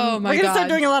 Oh my God. We're gonna start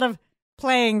doing a lot of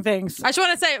playing things. I just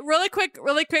want to say really quick,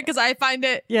 because I find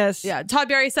it. Yes. Yeah. Todd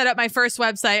Barry set up my first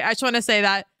website. I just want to say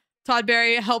that Todd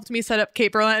Barry helped me set up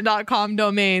caperland.com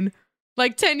domain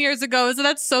like 10 years ago. So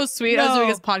that's so sweet. I was doing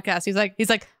his podcast. He's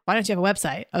like, why don't you have a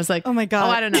website? I was like, oh my God.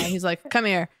 Oh, I don't know. He's like, come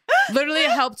here. Literally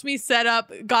helped me set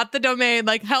up, got the domain,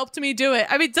 like helped me do it.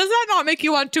 I mean, does that not make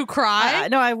you want to cry?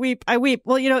 No, I weep.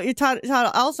 Well, you know, Todd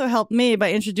also helped me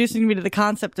by introducing me to the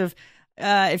concept of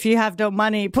if you have no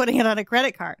money, putting it on a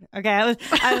credit card. Okay,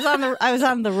 I was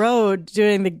on the road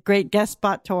doing the Great Guest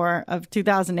Spot tour of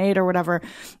 2008 or whatever,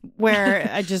 where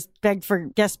I just begged for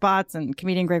guest spots, and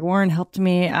comedian Greg Warren helped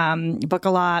me book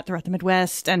a lot throughout the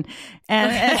Midwest, and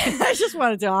I just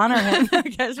wanted to honor him. I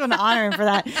just want to honor him for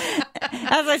that.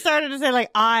 As I started to say, like,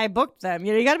 I booked them.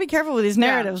 You know, you got to be careful with these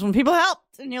narratives when people help.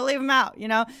 And you leave them out, you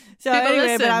know? So people anyway,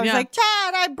 listen, but I was like,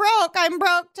 Todd, I'm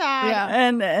broke, Todd. Yeah.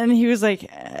 And he was like,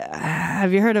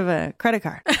 have you heard of a credit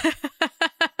card?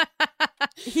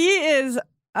 He is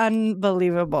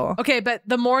unbelievable. Okay, but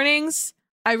the mornings,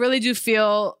 I really do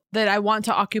feel that I want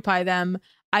to occupy them.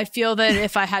 I feel that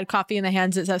if I had coffee in the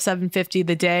hands at 7:50,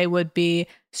 the day would be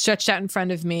stretched out in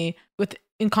front of me with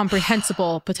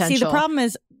incomprehensible potential. See, the problem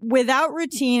is without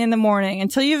routine in the morning,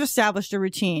 until you've established a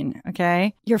routine,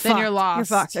 okay, you're then fucked. you're lost. You're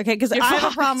fucked, okay? Because I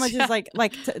have a problem which is like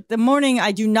the morning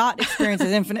I do not experience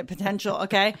as infinite potential,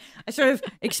 okay? I sort of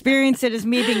experience it as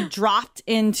me being dropped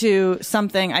into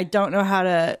something I don't know how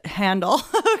to handle,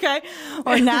 okay?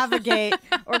 Or navigate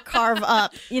or carve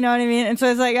up, you know what I mean? And so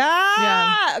it's like,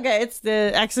 okay, it's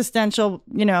the existential,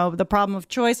 you know, the problem of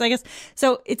choice, I guess.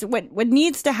 So it's what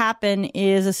needs to happen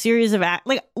is a series of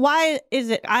like, why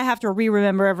is it I have to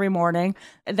remember every morning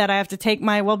that I have to take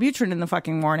my Wellbutrin in the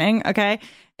fucking morning, okay?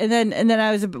 And then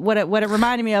I was what it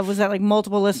reminded me of was that like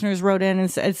multiple listeners wrote in and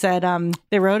said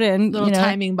they wrote in little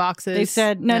timing boxes. They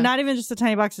said not even just the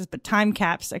tiny boxes, but time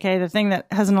caps. Okay, the thing that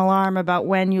has an alarm about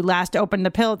when you last opened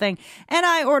the pill thing. And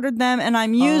I ordered them, and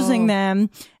I'm using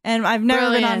them. And I've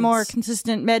never been on more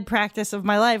consistent med practice of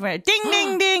my life. Where ding,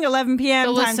 ding, ding, 11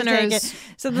 p.m. The time to take it.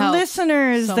 So the help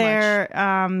listeners so there,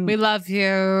 we love you.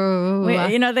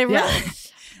 You know they really.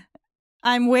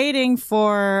 I'm waiting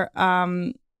for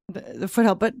the foot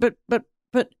help, but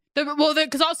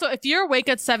because also if you're awake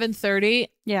at 7:30,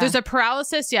 there's a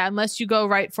paralysis, unless you go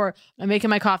right for I'm making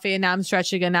my coffee and now I'm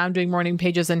stretching and now I'm doing morning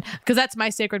pages, and because that's my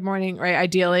sacred morning, right?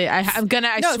 Ideally, I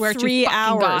swear 3 to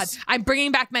fucking God, hours. I'm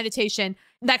bringing back meditation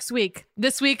next week.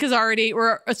 This week is already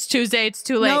it's Tuesday. It's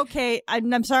too late. No, Kate,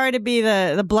 I'm sorry to be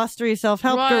the blustery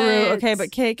self-help guru. Okay,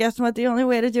 but Kate, guess what? The only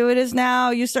way to do it is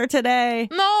now. You start today.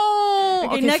 No.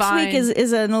 Okay, next fine. week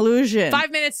is an illusion.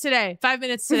 5 minutes today. 5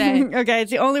 minutes today. Okay,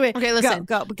 it's the only way. Okay, listen.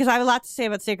 Go, because I have a lot to say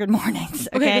about sacred mornings.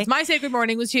 Okay, because my sacred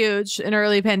morning was huge in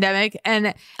early pandemic, and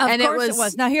of course it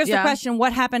was. Now here's the question: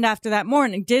 what happened after that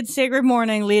morning? Did sacred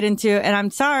morning lead into? And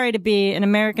I'm sorry to be an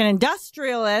American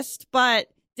industrialist, but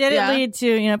did it lead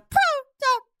to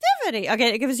productivity?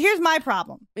 Okay, because here's my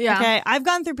problem. Yeah. Okay, I've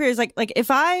gone through periods like if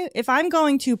I'm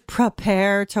going to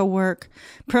prepare to work,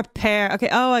 okay,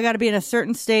 I got to be in a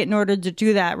certain state in order to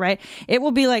do that, right? It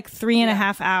will be like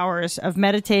 3.5 hours of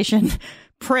meditation,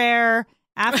 prayer,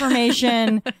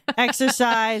 affirmation,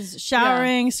 exercise,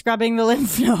 showering, scrubbing the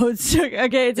lymph nodes.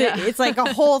 Okay, it's like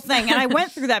a whole thing, and I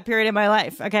went through that period in my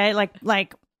life. Okay,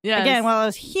 like Yes. Again, while I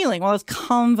was healing, while I was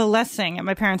convalescing at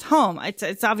my parents' home.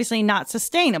 It's obviously not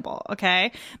sustainable,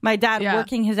 okay? My dad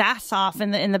working his ass off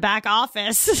in the back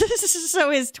office so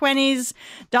his 20s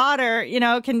daughter,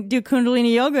 can do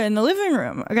Kundalini yoga in the living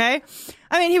room, okay?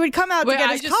 I mean, he would come out to get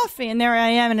his coffee, and there I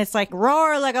am, and it's like,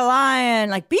 roar like a lion,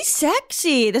 like, be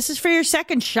sexy. This is for your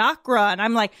second chakra. And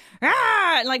I'm like,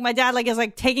 ah! And like, my dad is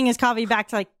taking his coffee back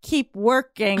to keep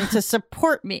working to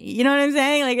support me. You know what I'm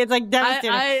saying? Like, it's like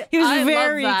devastating. He was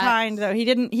very kind, though.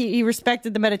 He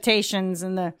respected the meditations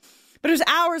but it was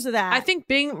hours of that. I think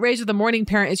being raised with a morning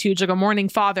parent is huge, like a morning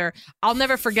father. I'll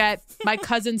never forget my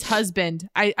cousin's husband.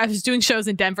 I was doing shows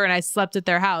in Denver and I slept at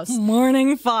their house.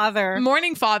 Morning father.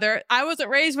 I wasn't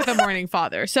raised with a morning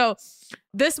father. So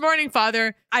this morning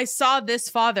father, I saw this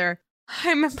father. I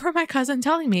remember my cousin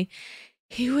telling me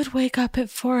he would wake up at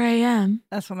 4 a.m.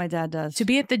 That's what my dad does. To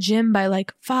be at the gym by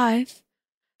 5.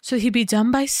 So he'd be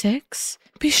done by 6,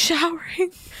 be showering,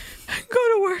 and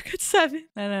go to work at 7.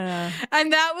 No.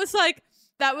 And that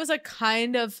was a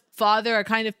kind of father, a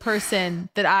kind of person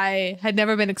that I had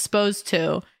never been exposed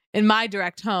to in my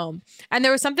direct home. And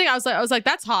there was something I was like,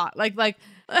 that's hot. Like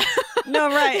no,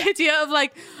 right. The idea of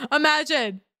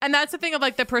imagine. And that's the thing of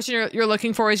the person you're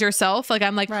looking for is yourself.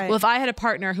 I'm like, well, if I had a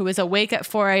partner who was awake at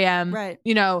 4 a.m.,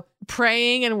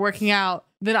 praying and working out,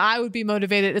 then I would be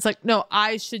motivated. It's like, no,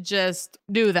 I should just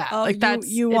do that. I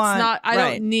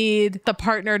don't need the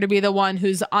partner to be the one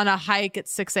who's on a hike at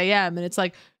 6 a.m. And it's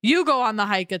like, you go on the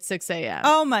hike at 6 a.m.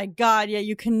 Oh my God. Yeah,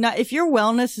 you cannot. If your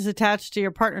wellness is attached to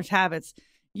your partner's habits,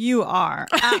 you are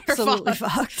absolutely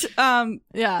fucked. Yeah.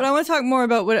 But I want to talk more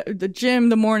about the gym,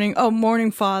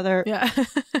 morning father. Yeah.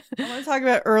 I want to talk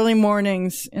about early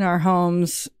mornings in our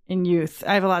homes in youth.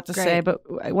 I have a lot to say, but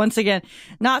once again,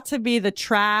 not to be the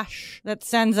trash that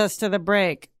sends us to the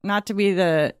break, not to be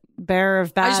the bearer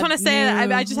of bad I just want to say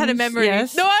that I just had a memory.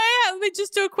 Yes. No, let me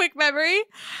just do a quick memory.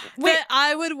 That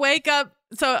I would wake up.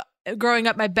 So growing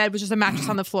up, my bed was just a mattress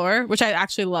on the floor, which I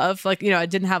actually love. I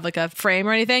didn't have a frame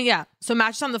or anything. Yeah. So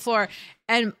mattress on the floor.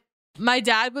 And my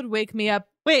dad would wake me up.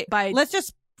 Let's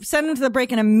just send him to the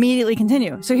break and immediately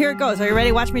continue. So here it goes. Are you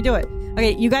ready? Watch me do it.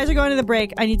 Okay, you guys are going to the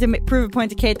break. I need to prove a point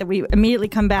to Kate that we immediately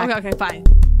come back. Okay, fine.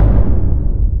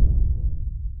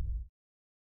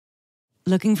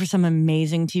 Looking for some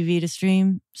amazing TV to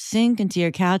stream? Sink into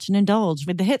your couch and indulge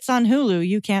with the hits on Hulu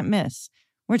you can't miss.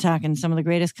 We're talking some of the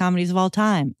greatest comedies of all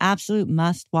time, absolute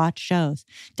must-watch shows.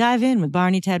 Dive in with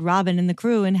Barney, Ted, Robin, and the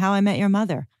crew in How I Met Your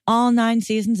Mother. All 9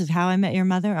 seasons of How I Met Your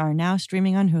Mother are now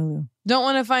streaming on Hulu. Don't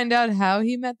want to find out how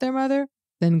he met their mother?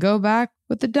 Then go back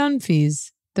with the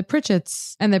Dunphys, the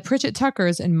Pritchetts, and the Pritchett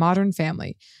Tuckers in Modern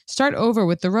Family. Start over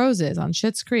with the Roses on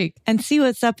Schitt's Creek. And see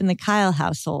what's up in the Kyle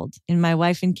household in My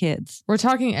Wife and Kids. We're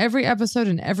talking every episode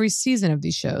and every season of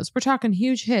these shows. We're talking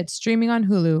huge hits streaming on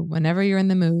Hulu whenever you're in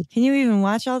the mood. Can you even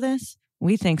watch all this?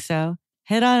 We think so.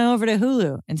 Head on over to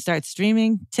Hulu and start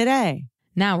streaming today.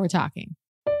 Now we're talking.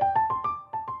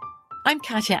 I'm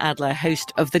Katya Adler,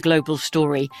 host of The Global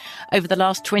Story. Over the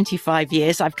last 25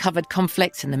 years, I've covered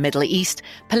conflicts in the Middle East,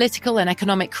 political and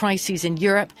economic crises in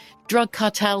Europe, drug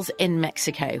cartels in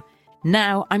Mexico.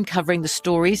 Now I'm covering the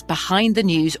stories behind the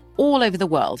news all over the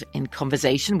world in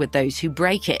conversation with those who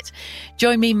break it.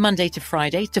 Join me Monday to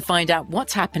Friday to find out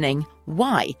what's happening,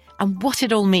 why, and what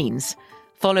it all means.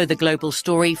 Follow The Global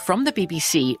Story from the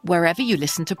BBC wherever you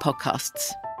listen to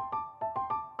podcasts.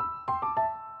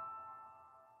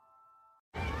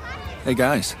 Hey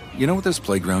guys, you know what this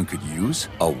playground could use?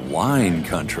 A wine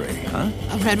country, huh?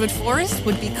 A redwood forest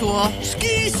would be cool.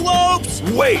 Ski slopes!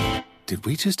 Wait! Did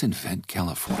we just invent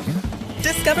California?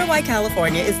 Discover why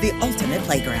California is the ultimate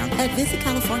playground at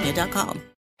visitcalifornia.com.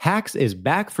 Hacks is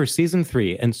back for season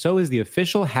 3, and so is the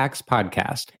official Hacks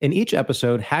podcast. In each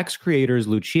episode, Hacks creators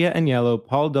Lucia Aniello,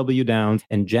 Paul W. Downs,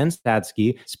 and Jen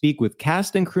Statsky speak with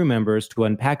cast and crew members to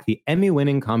unpack the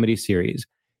Emmy-winning comedy series.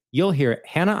 You'll hear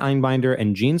Hannah Einbinder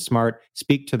and Jean Smart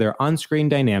speak to their on-screen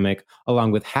dynamic,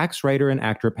 along with Hacks writer and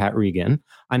actor Pat Regan,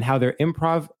 on how their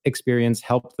improv experience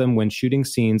helped them when shooting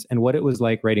scenes and what it was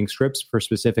like writing scripts for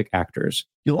specific actors.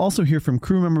 You'll also hear from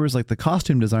crew members like the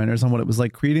costume designers on what it was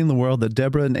like creating the world that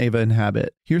Deborah and Ava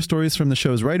inhabit. Hear stories from the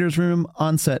show's writer's room,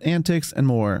 on-set antics, and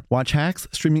more. Watch Hacks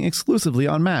streaming exclusively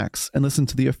on Max, and listen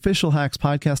to the official Hacks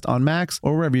podcast on Max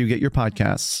or wherever you get your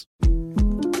podcasts.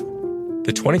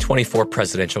 The 2024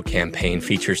 presidential campaign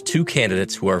features 2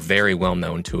 candidates who are very well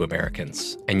known to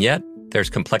Americans. And yet, there's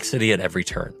complexity at every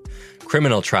turn.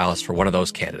 Criminal trials for one of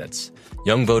those candidates.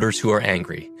 Young voters who are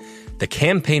angry. The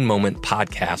Campaign Moment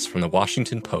podcast from the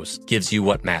Washington Post gives you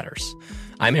what matters.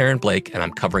 I'm Aaron Blake, and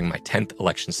I'm covering my 10th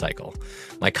election cycle.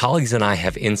 My colleagues and I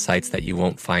have insights that you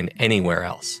won't find anywhere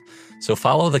else. So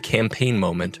follow the campaign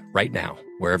moment right now,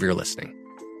 wherever you're listening.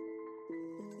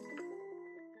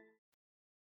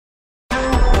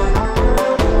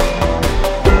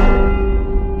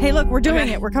 Hey, look, we're doing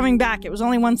it. We're coming back. It was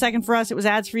only 1 second for us. It was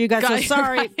ads for you guys. So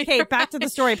sorry. Right, Kate, back to the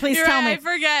story. Please tell me. I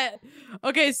forget.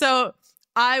 Okay, so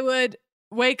I would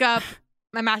wake up,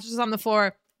 my mattress was on the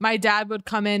floor. My dad would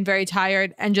come in very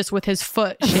tired and just with his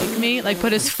foot shake me, like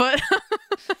put his foot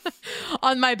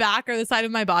on my back or the side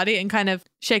of my body and kind of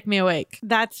shake me awake.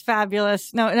 That's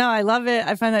fabulous. No, I love it.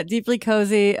 I find that deeply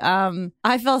cozy.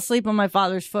 I fell asleep on my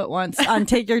father's foot once on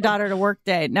Take Your Daughter to Work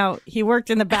Day. Now, he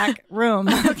worked in the back room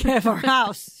of our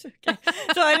house. Okay.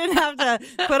 So I didn't have to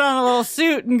put on a little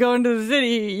suit and go into the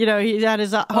city. You know, he had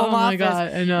his home office. Oh my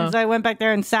God, I know. So I went back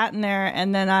there and sat in there,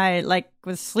 and then I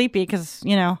was sleepy because,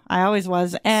 I always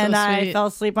was. And I fell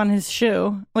asleep on his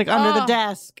shoe, under the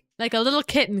desk. Like a little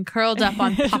kitten curled up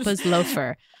on Papa's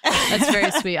loafer. That's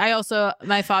very sweet.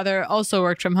 My father also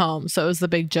worked from home. So it was the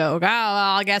big joke. Oh,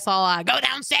 well, I guess I'll go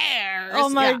downstairs. Oh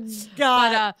my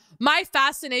God. But my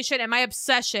fascination and my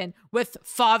obsession with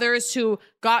fathers who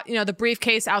got, the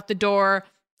briefcase out the door.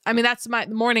 I mean, that's my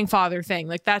morning father thing.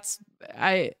 That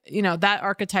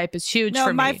archetype is huge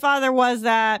for me. My father was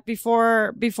that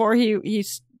before he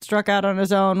struck out on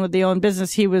his own with the own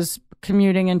business. He was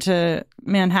commuting into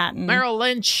Manhattan. Merrill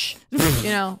Lynch,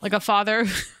 like a father.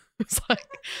 It's like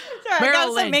sorry, I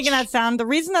gotta stop making that sound. The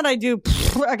reason that I do,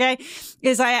 okay,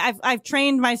 is I've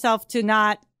trained myself to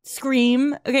not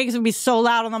scream, okay, because it would be so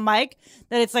loud on the mic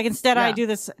that it's instead I do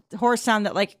this horse sound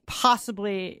that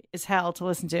possibly is hell to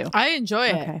listen to. I enjoy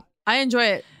it. Okay. I enjoy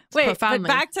it. Wait, profoundly. But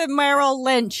back to Merrill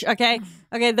Lynch, okay?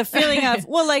 Okay, the feeling of,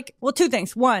 two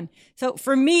things. One, so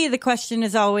for me, the question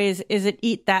is always, is it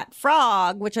Eat That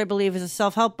Frog, which I believe is a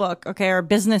self-help book, okay, or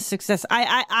business success.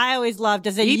 I always loved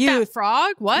as a youth. Eat That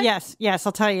Frog? What? Yes,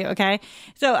 I'll tell you, okay?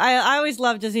 So I always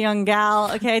loved as a young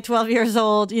gal, okay, 12 years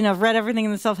old, read everything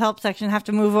in the self-help section, have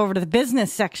to move over to the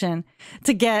business section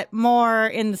to get more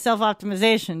in the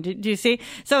self-optimization. Do you see?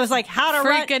 So it's how to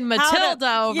run. Freaking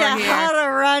Matilda over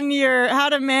here. How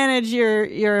to manage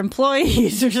your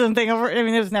employees or something over. I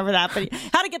mean, there was never that, but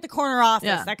how to get the corner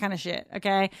office, that kind of shit.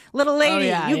 Okay. Little lady,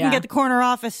 you can get the corner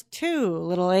office too,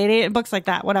 little lady. Books like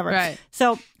that, whatever. Right.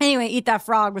 So anyway, Eat That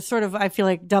Frog was sort of, I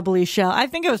feel doubly shelved. I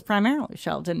think it was primarily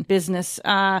shelved in business.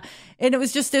 And it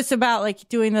was just this about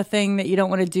doing the thing that you don't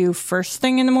want to do first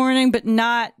thing in the morning, but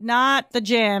not the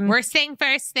gym. First thing.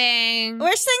 First thing.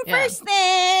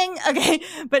 Okay.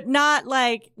 But not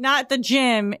the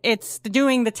gym. It's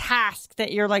doing the task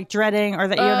that you're dreading or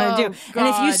that you're going to do. God.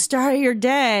 And if you start your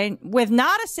day with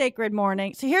not a sacred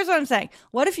morning. So here's what I'm saying.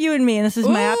 What if you and me, and this is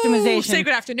my optimization.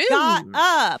 Sacred afternoon. Got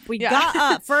up. We got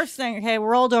up. First thing. Okay. We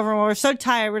rolled over and we're so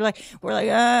tired. We're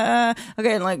okay.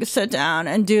 And sit down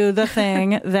and do the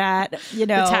thing that, the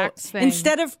tax thing.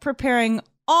 Instead of preparing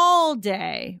all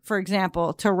day, for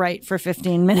example, to write for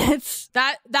 15 minutes.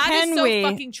 That is so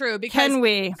fucking true.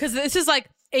 Because this is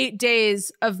 8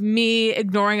 days of me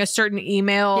ignoring a certain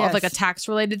email of a tax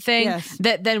related thing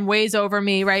that then weighs over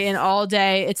me, right? And all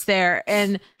day it's there.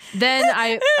 And then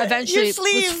I eventually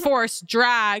was forced,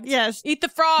 dragged. Yes. Eat the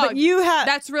frog. But you have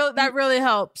that really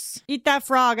helps. Eat That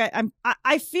Frog.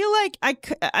 I feel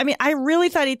I really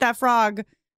thought Eat That Frog.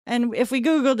 And if we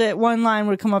Googled it, one line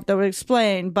would come up that would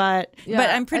explain. But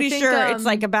I'm pretty sure it's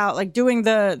about doing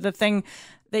the thing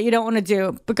that you don't want to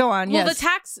do. But go on. Well, the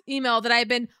tax email that I've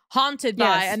been haunted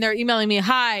by, and they're emailing me,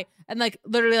 hi. And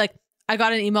literally I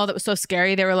got an email that was so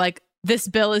scary. They were like, this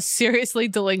bill is seriously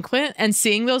delinquent. And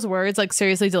seeing those words,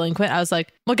 seriously delinquent, I was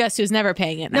like, well, guess who's never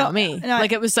paying it now? Me.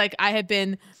 It was I had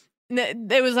been,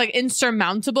 it was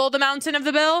insurmountable, the mountain of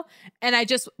the bill. And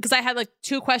because I had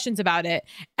 2 questions about it.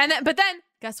 But then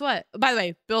guess what? By the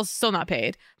way, bill's still not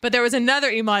paid. But there was another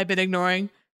email I've been ignoring.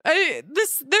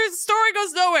 Their story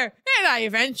goes nowhere. And I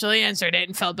eventually answered it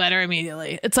and felt better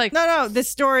immediately. It's no, this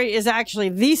story is actually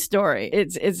the story.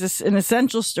 It's an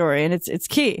essential story, and it's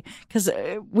key because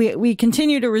we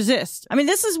continue to resist. I mean,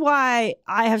 this is why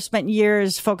I have spent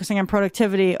years focusing on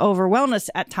productivity over wellness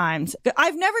at times.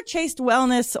 I've never chased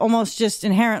wellness almost just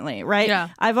inherently, right? Yeah.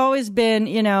 I've always been,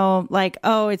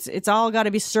 it's all got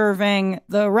to be serving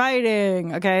the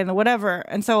writing, okay, and the whatever.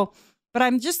 And so, but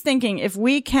I'm just thinking, if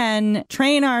we can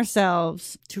train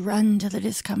ourselves to run to the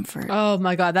discomfort. Oh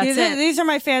my God, that's it. These are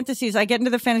my fantasies. I get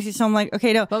into the fantasy, so I'm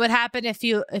okay, no. What would happen if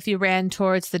you ran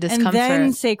towards the discomfort? And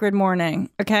then sacred morning,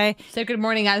 okay? Sacred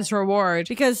morning as reward.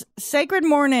 Because sacred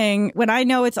morning, when I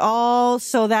know it's all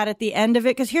so that at the end of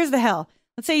it, because here's the hell.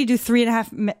 let's say you do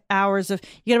 3.5 hours you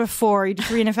get up at 4, you do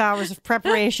 3.5 hours of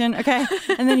preparation, okay?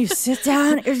 And then you sit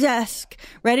down at your desk,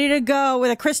 ready to go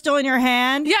with a crystal in your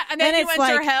hand. Yeah, and then you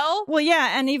enter hell. Well,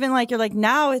 yeah, and even like, you're like,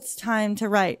 now it's time to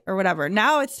write or whatever.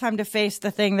 Now it's time to face the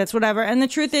thing that's whatever. And the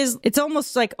truth is, it's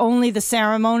almost like only the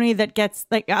ceremony that gets,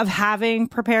 like, of having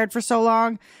prepared for so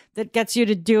long that gets you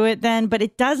to do it then, but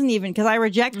it doesn't even, because I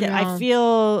reject it. No. I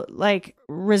feel like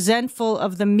resentful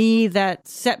of the me that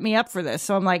set me up for this.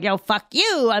 So I'm like, yo, fuck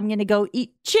you. I'm going to go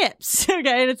eat chips.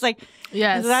 Okay. And it's like,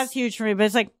 yes, so that's huge for me. But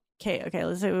it's like, okay,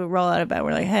 let's say we roll out of bed.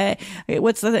 We're like, hey,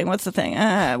 what's the thing?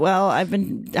 Well, I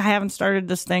haven't started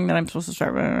this thing that I'm supposed to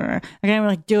start. Okay. We're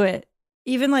like, do it.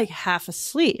 Even like half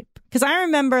asleep. Because I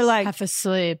remember like half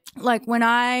asleep. Like when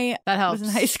I was in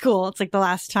high school, it's like the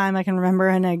last time I can remember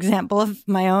an example of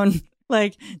my own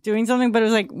like doing something. But it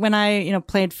was like when I,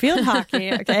 played field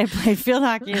hockey. Okay, I played field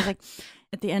hockey. It was like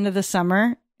at the end of the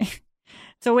summer.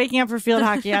 So waking up for field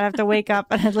hockey, I'd have to wake up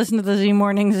and I'd listen to the Z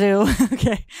Morning Zoo.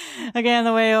 Okay, on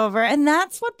the way over. And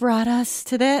that's what brought us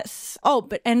to this. Oh,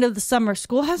 but end of the summer,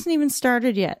 school hasn't even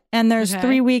started yet. And there's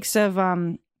 3 weeks of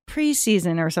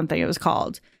preseason or something it was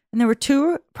called. And there were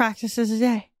 2 practices a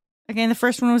day. Okay, and the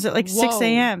first one was at like 6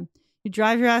 a.m. You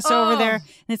drive your ass over there, and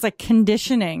it's like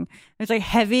conditioning. It's like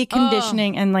heavy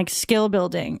conditioning and like skill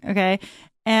building. Okay,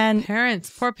 and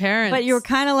poor parents. But you were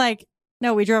kind of like,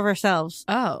 no, we drove ourselves.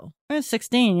 Oh, I was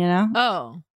 16,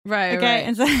 Oh, right. Okay,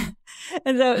 right.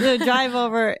 and so drive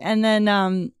over, and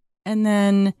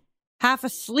then half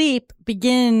asleep,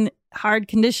 begin hard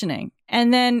conditioning,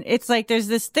 and then it's like there's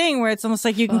this thing where it's almost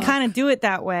like you can kind of do it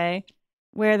that way,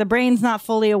 where the brain's not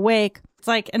fully awake. It's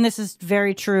like, and this is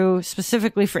very true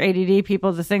specifically for ADD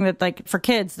people, the thing that like for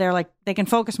kids, they're like, they can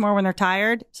focus more when they're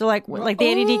tired. So like the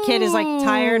ADD kid is like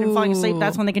tired and falling asleep.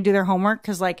 That's when they can do their homework.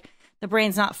 Cause like the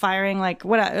brain's not firing, like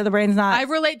the brain's not. I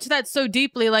relate to that so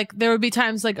deeply. Like there would be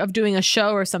times like of doing a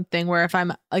show or something where if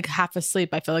I'm like half asleep,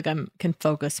 I feel like I can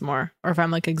focus more, or if I'm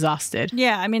like exhausted.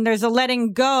 Yeah. I mean, there's a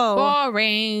letting go.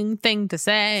 Boring thing to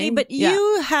say. See, but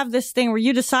you have this thing where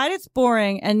you decide it's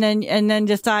boring and then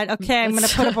decide, okay, I'm going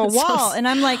to put up a wall. And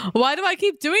I'm like, why do I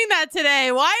keep doing that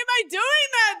today? Why am I doing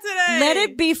that today? Let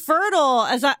it be fertile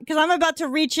because I'm about to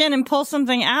reach in and pull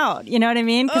something out. You know what I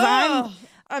mean? Because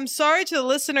I'm sorry to the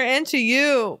listener and to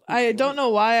you. I don't know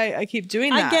why I keep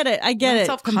doing that. I get it.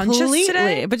 Self-conscious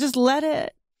today, but just let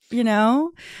it,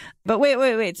 But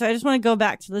wait. So I just want to go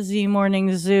back to the Z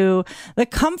Morning Zoo. The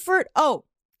comfort. Oh,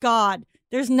 God.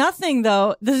 There's nothing,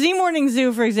 though. The Z Morning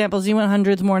Zoo, for example,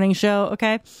 Z100's morning show,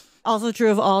 okay? Also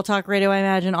true of all talk radio, I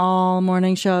imagine, all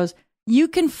morning shows. You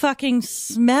can fucking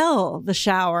smell the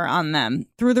shower on them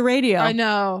through the radio. I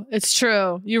know. It's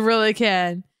true. You really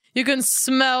can. You can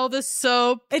smell the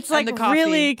soap. It's like and the coffee.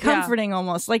 Really comforting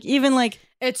almost. Like even like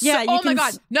it's oh my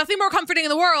God. Nothing more comforting in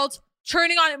the world.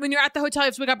 Turning on when you're at the hotel, you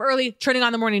have to wake up early, turning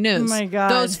on the morning news. Oh my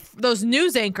God. Those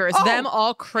news anchors, them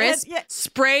all crisp,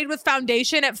 sprayed with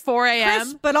foundation at 4 a.m.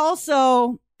 Crisp, but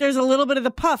also there's a little bit of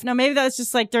the puff. Now maybe that's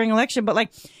just like during election, but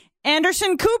like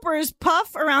Anderson Cooper's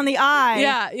puff around the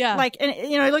eye. Yeah. Like, and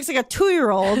it looks like a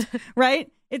 2-year-old,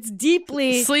 right? It's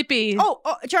deeply sleepy. Oh,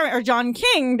 or John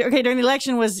King. Okay, during the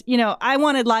election was, I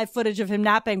wanted live footage of him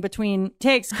napping between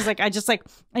takes because, like,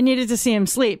 I needed to see him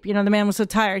sleep. The man was so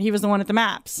tired. He was the one at the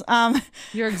maps.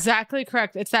 You're exactly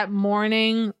correct. It's that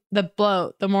morning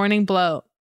bloat. All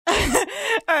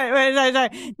right,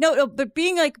 sorry. No, but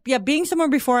being somewhere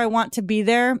before I want to be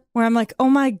there, where I'm like, oh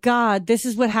my God, this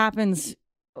is what happens.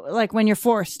 Like when you're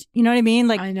forced, you know what I mean?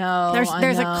 Like I know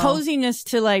there's a coziness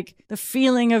to like the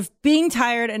feeling of being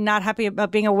tired and not happy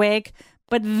about being awake,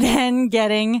 but then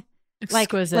getting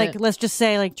exquisite. Like let's just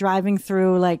say like driving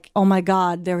through like, oh my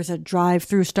God, there was a drive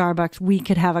through Starbucks. We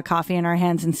could have a coffee in our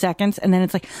hands in seconds. And then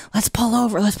it's like, let's pull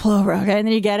over. Okay. And then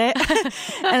you get it.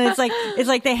 And it's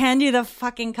like they hand you the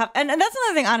fucking cup. And that's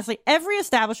another thing, honestly, every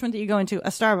establishment that you go into,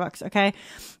 a Starbucks. Okay.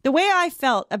 The way I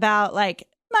felt about like,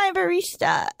 my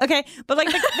barista. Okay. But like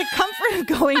the comfort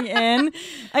of going in.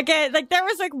 Okay. Like there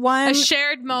was like one. A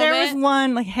shared moment. There was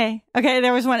one like, hey. Okay.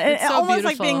 There was one. It's so almost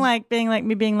beautiful. like being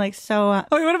like, so,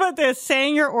 okay, what about this?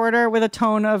 Saying your order with a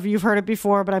tone of you've heard it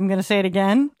before, but I'm going to say it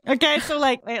again. Okay. So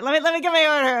like, wait, let me get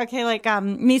my order. Okay. Like,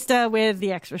 Mista with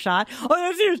the extra shot. Oh,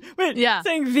 that's huge. Wait. Yeah.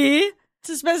 Saying V.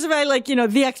 To specify, like,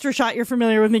 the extra shot you're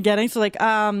familiar with me getting. So, like,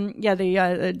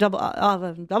 the double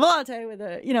latte with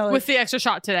the, like, with the extra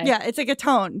shot today. Yeah, it's like a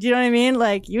tone. Do you know what I mean?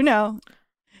 Like,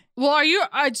 Well,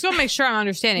 I just want to make sure I'm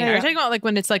understanding. Are you talking about, like,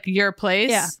 when it's, like, your place?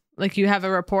 Yeah. Like, you have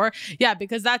a rapport? Yeah,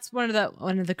 because that's one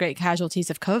of the great casualties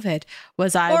of COVID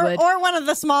was or one of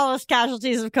the smallest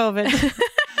casualties of COVID.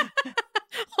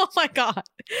 Oh, my God.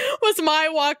 Was my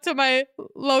walk to my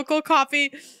local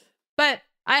coffee. But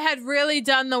I had really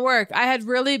done the work. I had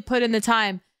really put in the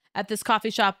time at this coffee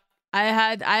shop. I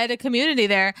had a community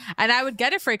there, and I would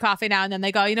get a free coffee now and then.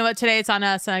 They go, you know what, today it's on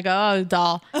us. And I go, oh,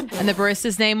 doll. And the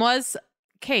barista's name was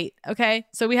Kate. Okay.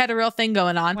 So we had a real thing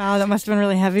going on. Wow, that must have been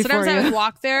really heavy Sometimes for you. I would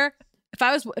walk there. If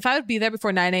I would be there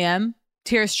before 9 a.m.,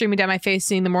 tears streaming down my face,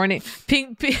 seeing the morning,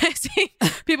 seeing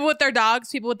people with their dogs,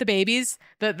 people with the babies,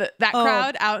 that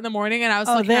crowd out in the morning. And I was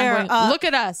looking at them going, look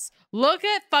at us. Look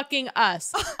at fucking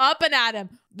us. Up and at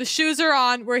him. The shoes are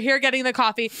on. We're here getting the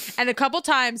coffee. And a couple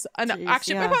times,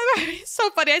 it's so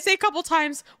funny. I say a couple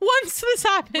times. Once this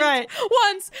happened. Right.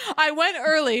 Once I went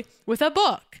early with a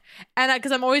book. And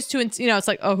because I'm always too, it's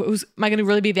like, oh, am I going to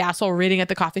really be the asshole reading at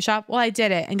the coffee shop? Well, I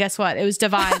did it. And guess what? It was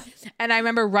divine. And I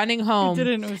remember running home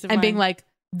and being like,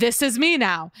 this is me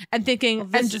now, and thinking,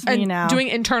 and doing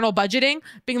internal budgeting,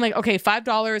 being like, okay,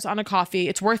 $5 on a coffee,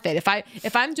 it's worth it.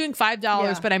 If I'm doing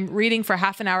 $5, but I'm reading for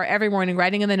half an hour every morning,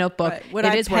 writing in the notebook,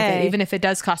 it is worth it, even if it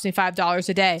does cost me $5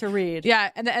 a day to read. Yeah,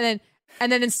 and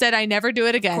then instead I never do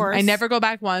it again. I never go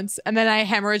back once, and then I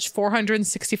hemorrhage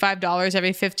 $465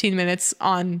 every 15 minutes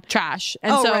on trash.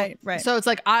 And so it's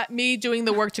like me doing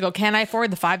the work to go, can I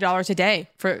afford the $5 a day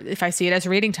for if I see it as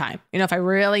reading time? If I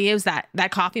really use that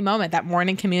coffee moment, that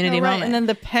morning community moment. And then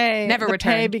the pay never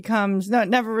becomes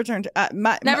never returned.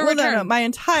 Never returned. No, my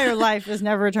entire life is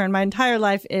never returned. My entire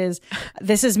life is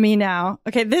this is me now.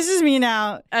 Okay, this is me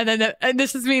now, and then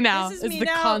this is me now. This is me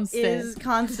now is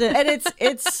constant, and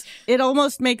it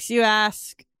almost makes you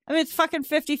ask. I mean, it's fucking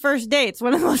 50 First Dates,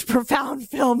 one of the most profound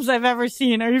films I've ever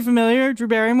seen. Are you familiar? Drew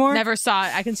Barrymore? Never saw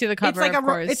it. I can see the cover, of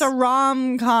course. It's a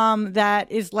rom-com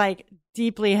that is like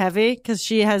deeply heavy because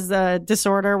she has a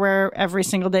disorder where every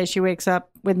single day she wakes up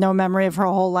with no memory of her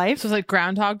whole life. So it's like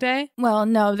Groundhog Day? Well,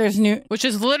 no, there's new... Which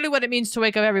is literally what it means to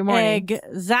wake up every morning.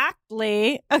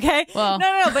 Exactly. Okay. Well,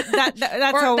 no, but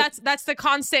that's the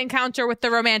constant encounter with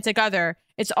the romantic other.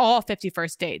 It's all 50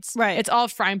 First Dates. Right. It's all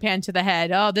frying pan to the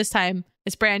head. Oh, this time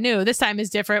it's brand new. This time is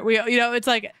different. It's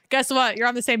like, guess what? You're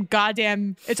on the same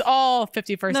goddamn. It's all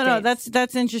 50 First Dates. No,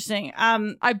 that's interesting.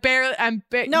 No, but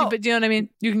do you know what I mean?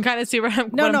 You can kind of see where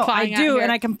I'm. I do,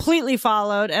 and I completely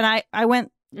followed, and I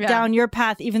went down your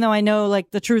path, even though I know like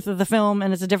the truth of the film,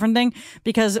 and it's a different thing.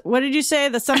 Because what did you say?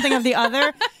 The something of the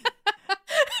other.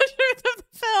 The truth of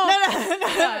the film.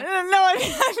 No.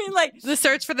 I mean like the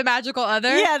search for the magical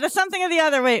other. Yeah, the something of the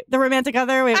other. Wait, the romantic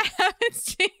other. Wait, I haven't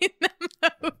seen the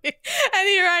movie, and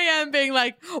here I am being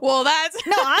like, well, that's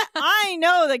no. I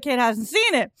know that Kate hasn't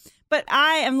seen it. But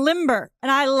I am limber, and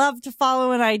I love to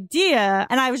follow an idea.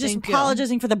 And I was just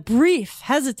apologizing for the brief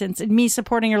hesitance in me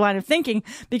supporting your line of thinking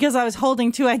because I was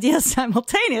holding two ideas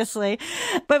simultaneously.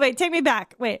 But wait, take me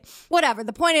back. Wait, whatever.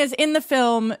 The point is, in the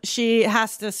film, she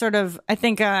has to sort of, I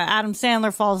think Adam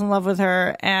Sandler falls in love with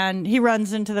her, and he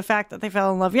runs into the fact that they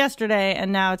fell in love yesterday,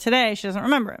 and now today she doesn't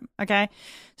remember him. Okay?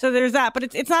 So there's that,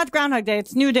 but it's not Groundhog Day.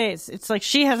 It's New Days. It's like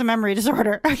she has a memory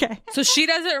disorder. Okay. So she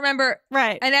doesn't remember.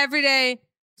 Right. And every day...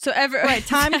 So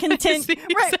time continues.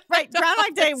 Right.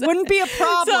 Groundhog Day wouldn't be a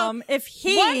problem if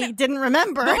he didn't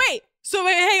remember. But wait. So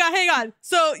hang on.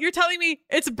 So you're telling me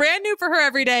it's brand new for her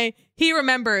every day. He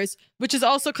remembers, which is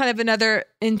also kind of another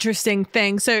interesting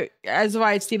thing. So as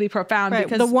why it's deeply profound,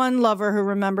 because the one lover who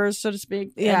remembers, so to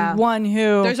speak, yeah, and one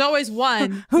who there's always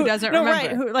one who doesn't remember.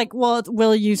 Right? Who like, well,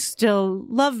 will you still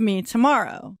love me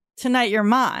tomorrow? Tonight you're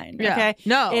mine. Yeah. Okay.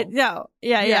 No. It's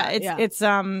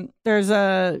there's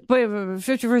a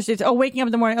 51st Dates. Oh, waking up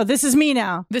in the morning. Oh, this is me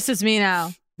now. This is me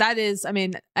now. That is, I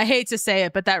mean, I hate to say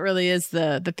it, but that really is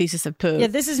the thesis of Pooh. Yeah,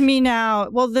 this is me now.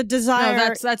 Well, the desire.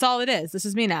 No, that's all it is. This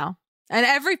is me now. And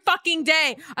every fucking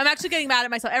day, I'm actually getting mad at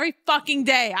myself. Every fucking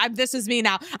day, this is me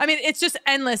now. I mean, it's just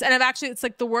endless. And it's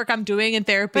like the work I'm doing in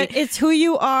therapy. But it's who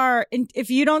you are. And if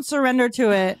you don't surrender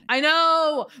to it. I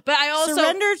know. But I also.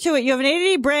 Surrender to it. You have an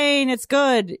ADD brain. It's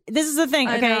good. This is the thing.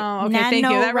 Okay. Okay, thank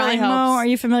you. That really helps. Are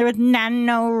you familiar with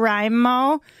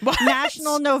NaNoWriMo? What?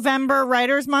 National November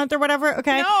Writers Month or whatever.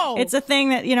 Okay. No. It's a thing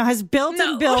that, has built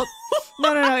and built.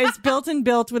 No. It's built and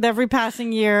built with every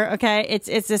passing year. Okay.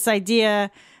 It's this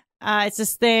idea. It's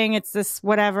this thing, it's this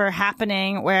whatever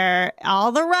happening where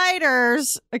all the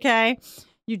writers, okay,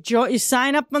 you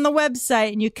sign up on the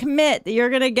website and you commit that you're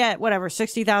going to get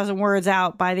 60,000 words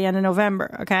out by the end of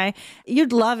November. Okay.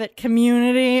 You'd love it.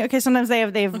 Community. Okay. Sometimes they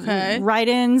have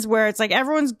write-ins where it's like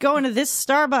everyone's going to this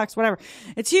Starbucks, whatever.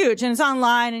 It's huge and it's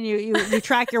online and you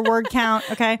track your word count.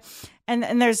 Okay.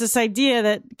 And there's this idea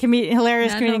that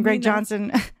hilarious comedian Greg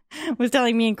Johnson was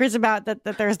telling me and Chris about that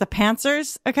there's the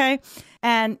pantsers, okay?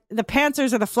 And the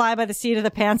pantsers are the fly by the seat of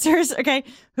the pantsers, okay?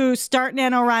 Who start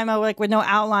NaNoWriMo like with no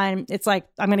outline. It's like,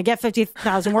 I'm going to get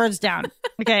 50,000 words down,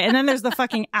 okay? And then there's the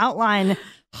fucking outline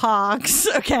hogs,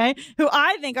 okay? Who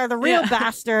I think are the real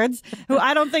bastards, who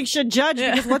I don't think should judge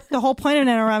because what's the whole point of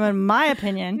NaNoWriMo, in my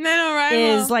opinion,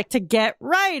 is like to get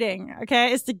writing,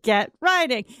 okay? Is to get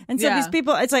writing. And so these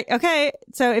people, it's like, okay,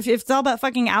 so if it's all about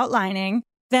fucking outlining,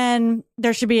 then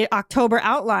there should be October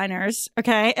outliners,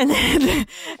 okay? And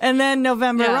then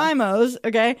November rhymos,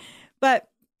 okay? But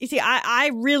you see,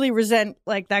 I really resent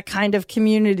like that kind of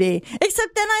community.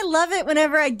 Except then I love it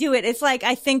whenever I do it. It's like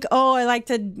I think, oh, I like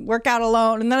to work out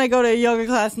alone, and then I go to a yoga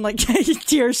class and like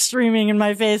tears streaming in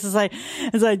my face as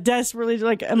I desperately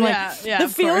like I'm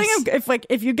the feeling of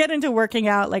if you get into working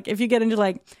out, like if you get into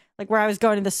like where I was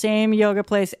going to the same yoga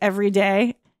place every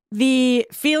day. The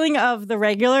feeling of the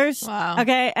regulars. Wow.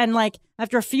 Okay. And like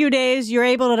after a few days, you're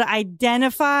able to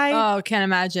identify. Oh, can't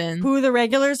imagine. Who the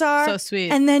regulars are. So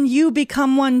sweet. And then you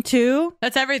become one too.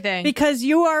 That's everything. Because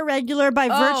you are regular by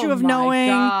virtue of knowing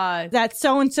that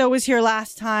so-and-so was here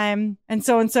last time and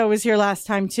so-and-so was here last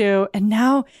time too. And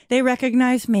now they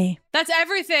recognize me. That's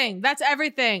everything. That's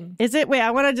everything. Is it? Wait,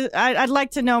 I'd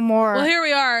like to know more. Well, here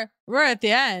we are. We're at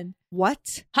the end.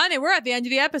 What? Honey, we're at the end of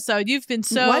the episode. You've been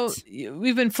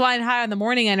we've been flying high on the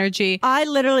morning energy. I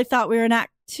literally thought we were in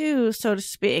Act 2, so to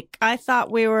speak. I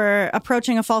thought we were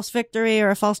approaching a false victory or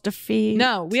a false defeat.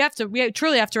 No, we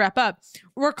truly have to wrap up.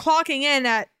 We're clocking in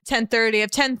at 10:30.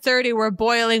 At 10:30, we're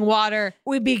boiling water.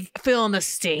 We'd be feeling the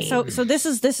steam. So this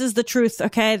is the truth,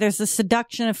 okay? There's the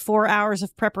seduction of 4 hours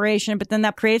of preparation, but then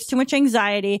that creates too much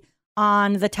anxiety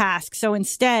on the task. So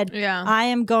instead, I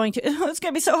am going to, it's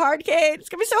going to be so hard, Kate. It's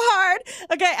going to be so hard.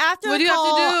 Okay. After what do you have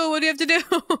to do? What do you have to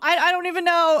do? I don't even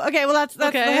know. Okay. Well, that's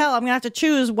okay. The hell. I'm going to have to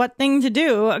choose what thing to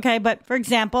do. Okay. But for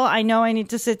example, I know I need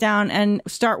to sit down and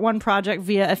start one project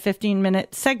via a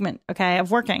 15-minute segment. Okay. Of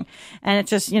working. And it's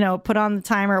just, put on the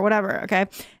timer or whatever. Okay.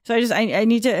 So I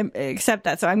need to accept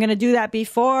that. So I'm going to do that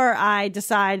before I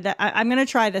decide that I'm going to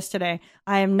try this today.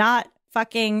 I am not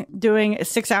fucking doing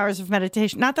 6 hours of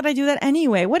meditation. Not that I do that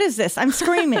anyway. What is this? I'm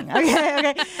screaming.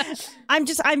 Okay.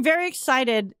 I'm very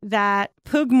excited that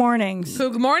Poog Mornings.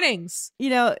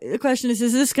 The question is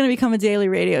this going to become a daily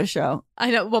radio show? I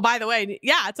know. Well, by the way,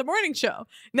 it's a morning show.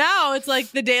 Now it's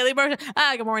like the daily morning.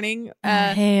 Good morning.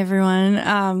 Hey,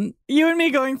 everyone. You and me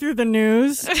going through the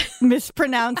news,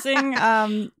 mispronouncing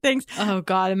things. Oh,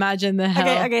 God. Imagine the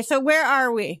hell. Okay. So where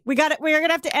are we? We're going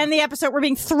to have to end the episode. We're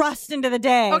being thrust into the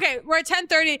day. Okay. We're at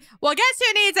 10:30. Well, guess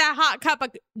who needs a hot cup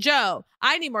of Joe?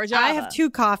 I need more Java. I have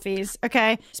 2 coffees.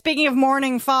 Okay. Speaking of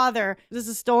morning father, this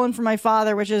is stolen from my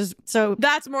father, which is so.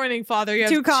 That's morning father. You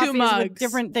have 2 coffees 2 mugs. with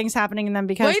different things happening in them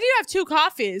because. Why do you have 2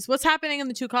 coffees? What's happening in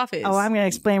the 2 coffees? Oh, I'm going to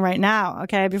explain right now.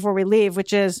 Okay. Before we leave,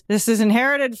 which is this is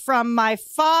inherited from my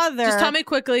father. Just tell me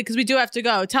quickly because we do have to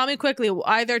go. Tell me quickly.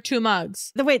 Why there 2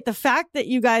 mugs? The fact that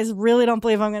you guys really don't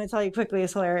believe I'm going to tell you quickly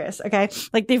is hilarious. Okay.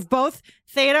 Like they've both.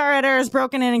 Theta Editor has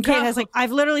broken in and Kate has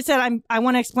I've literally said I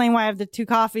want to explain why I have the 2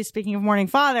 coffees. Speaking of morning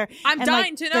father. I'm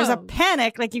dying to know. There's a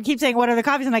panic. Like you keep saying, what are the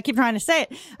coffees? And I keep trying to say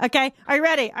it. Okay. Are you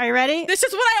ready? This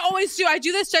is what I always do. I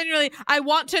do this genuinely. I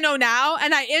want to know now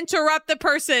and I interrupt the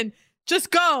person.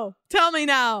 Just go. Tell me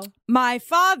now. My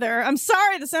father. I'm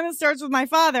sorry. The sentence starts with my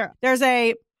father. There's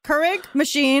a Keurig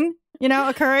machine. A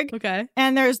Keurig. Okay.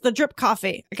 And there's the drip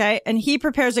coffee. Okay. And he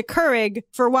prepares a Keurig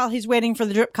for while he's waiting for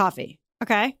the drip coffee.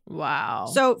 Okay. Wow.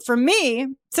 So for me,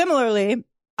 similarly,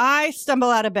 I stumble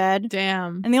out of bed.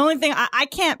 Damn. And the only thing I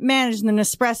can't manage the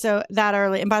Nespresso that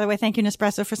early. And by the way, thank you,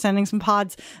 Nespresso, for sending some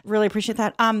pods. Really appreciate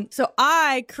that. So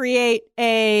I create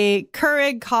a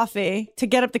Keurig coffee to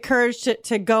get up the courage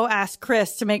to go ask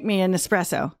Chris to make me a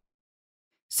Nespresso.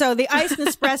 So the iced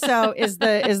Nespresso is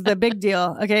the big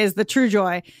deal. Okay, is the true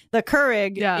joy. The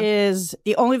Keurig is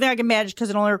the only thing I can manage because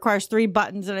it only requires 3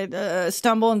 buttons, and I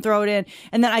stumble and throw it in,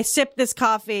 and then I sip this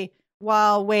coffee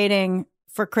while waiting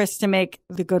for Chris to make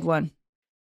the good one.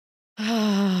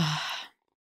 I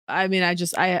mean,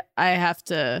 I have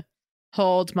to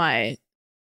hold my.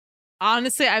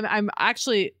 Honestly, I'm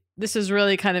actually. This is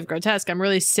really kind of grotesque. I'm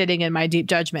really sitting in my deep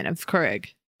judgment of Keurig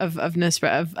of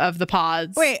Nespresso of the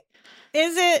pods. Wait.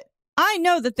 Is it? I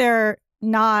know that they're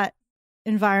not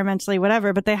environmentally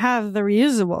whatever, but they have the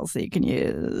reusables that you can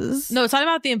use. No, it's not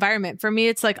about the environment. For me,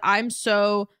 it's like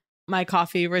my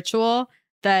coffee ritual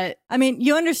that. I mean,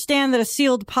 you understand that a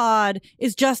sealed pod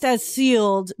is just as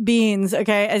sealed beans,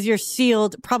 okay, as you're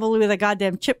sealed probably with a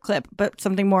goddamn chip clip, but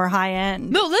something more high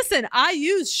end. No, listen, I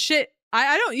use shit.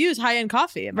 I don't use high end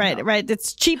coffee. Right.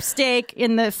 It's cheap steak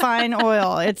in the fine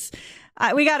oil. It's.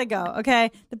 We got to go,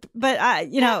 okay? But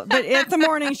it's the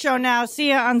morning show now. See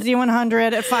you on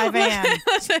Z100 at 5 a.m.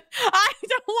 Listen, I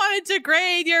don't want to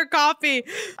degrade your coffee.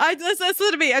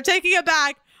 Listen to me. I'm taking it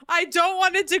back. I don't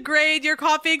want to degrade your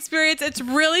coffee experience. It's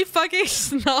really fucking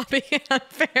snobby and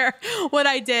unfair what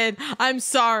I did. I'm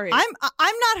sorry. I'm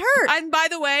not hurt. And by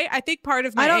the way, I think part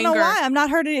of my I don't know anger, why. I'm not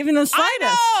hurt even the slightest.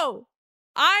 I know.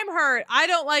 I'm hurt. I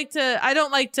don't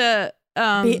like to.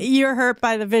 You're hurt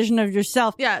by the vision of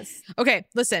yourself. Yes. Okay.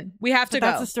 Listen, we have to go.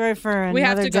 That's a story for another day. We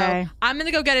have to go. I'm going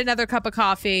to go get another cup of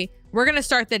coffee. We're going to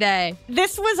start the day.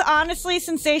 This was honestly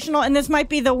sensational, and this might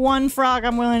be the one frog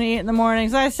I'm willing to eat in the morning.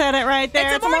 So I said it right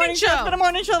there. It's a morning show. It's been a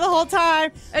morning show the whole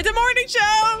time. It's a morning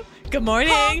show. Good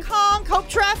morning. Honk, honk. Hope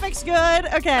traffic's good.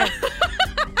 Okay.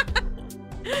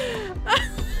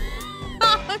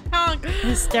 Honk, honk.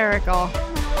 Hysterical.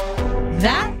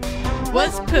 That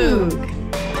was Poog.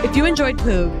 If you enjoyed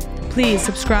Poog, please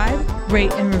subscribe,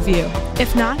 rate, and review.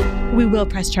 If not, we will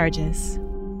press charges.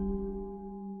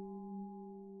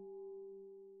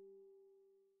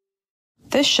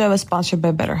 This show is sponsored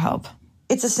by BetterHelp.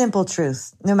 It's a simple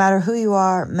truth. No matter who you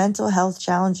are, mental health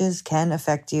challenges can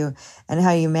affect you, and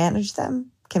how you manage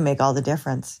them can make all the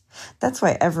difference. That's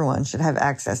why everyone should have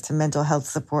access to mental health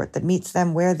support that meets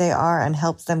them where they are and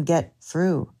helps them get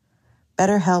through.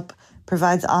 BetterHelp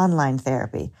provides online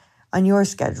therapy on your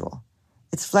schedule.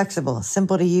 It's flexible,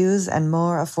 simple to use, and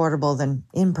more affordable than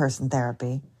in-person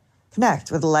therapy. Connect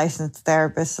with a licensed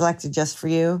therapist selected just for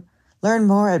you. Learn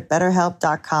more at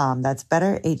BetterHelp.com. That's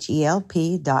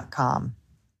BetterHelp.com.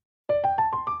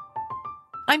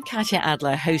 I'm Katya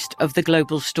Adler, host of The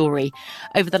Global Story.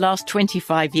 Over the last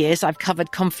 25 years, I've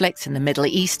covered conflicts in the Middle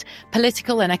East,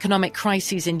 political and economic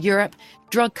crises in Europe,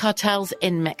 drug cartels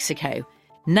in Mexico.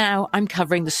 Now I'm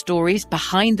covering the stories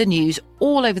behind the news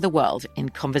all over the world in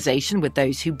conversation with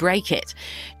those who break it.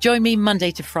 Join me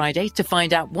Monday to Friday to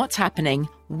find out what's happening,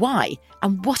 why,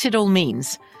 and what it all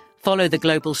means. Follow The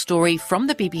Global Story from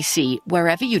the BBC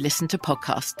wherever you listen to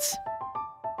podcasts.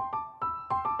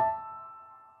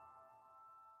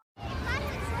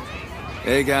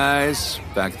 Hey guys,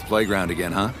 back at the playground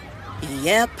again, huh?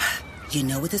 Yep. You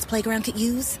know what this playground could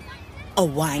use? A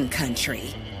wine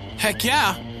country. Heck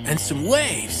yeah, and some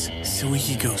waves so we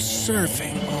could go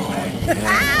surfing. Oh,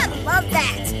 yeah. I love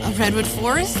that. A redwood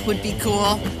forest would be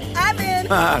cool. I'm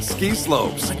in. Ski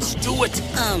slopes. Let's do it.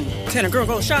 Can a girl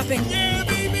go shopping? Yeah,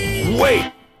 baby.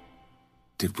 Wait!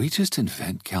 Did we just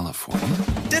invent California?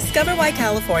 Discover why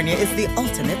California is the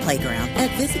ultimate playground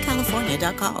at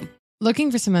visitcalifornia.com.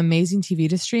 Looking for some amazing TV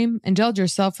to stream? Indulge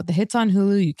yourself with the hits on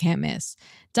Hulu you can't miss.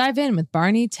 Dive in with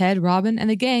Barney, Ted, Robin, and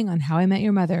the gang on How I Met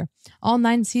Your Mother. All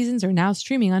 9 seasons are now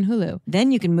streaming on Hulu.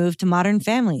 Then you can move to Modern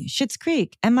Family, Schitt's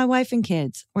Creek, and My Wife and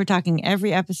Kids. We're talking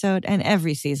every episode and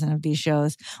every season of these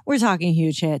shows. We're talking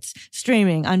huge hits,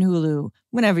 streaming on Hulu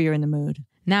whenever you're in the mood.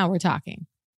 Now we're talking.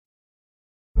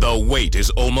 The wait is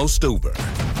almost over.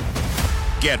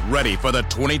 Get ready for the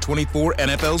 2024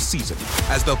 NFL season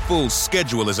as the full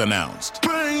schedule is announced.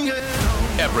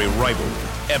 Every rivalry,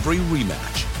 every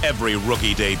rematch, every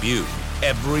rookie debut,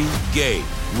 every game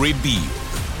revealed.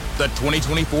 The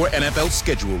 2024 NFL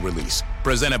schedule release,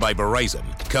 presented by Verizon,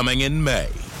 coming in May.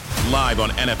 Live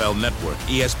on NFL Network,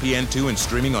 ESPN2, and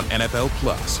streaming on NFL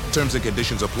Plus. Terms and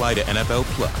conditions apply to NFL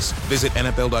Plus. Visit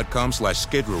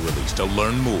NFL.com/schedule release to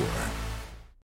learn more.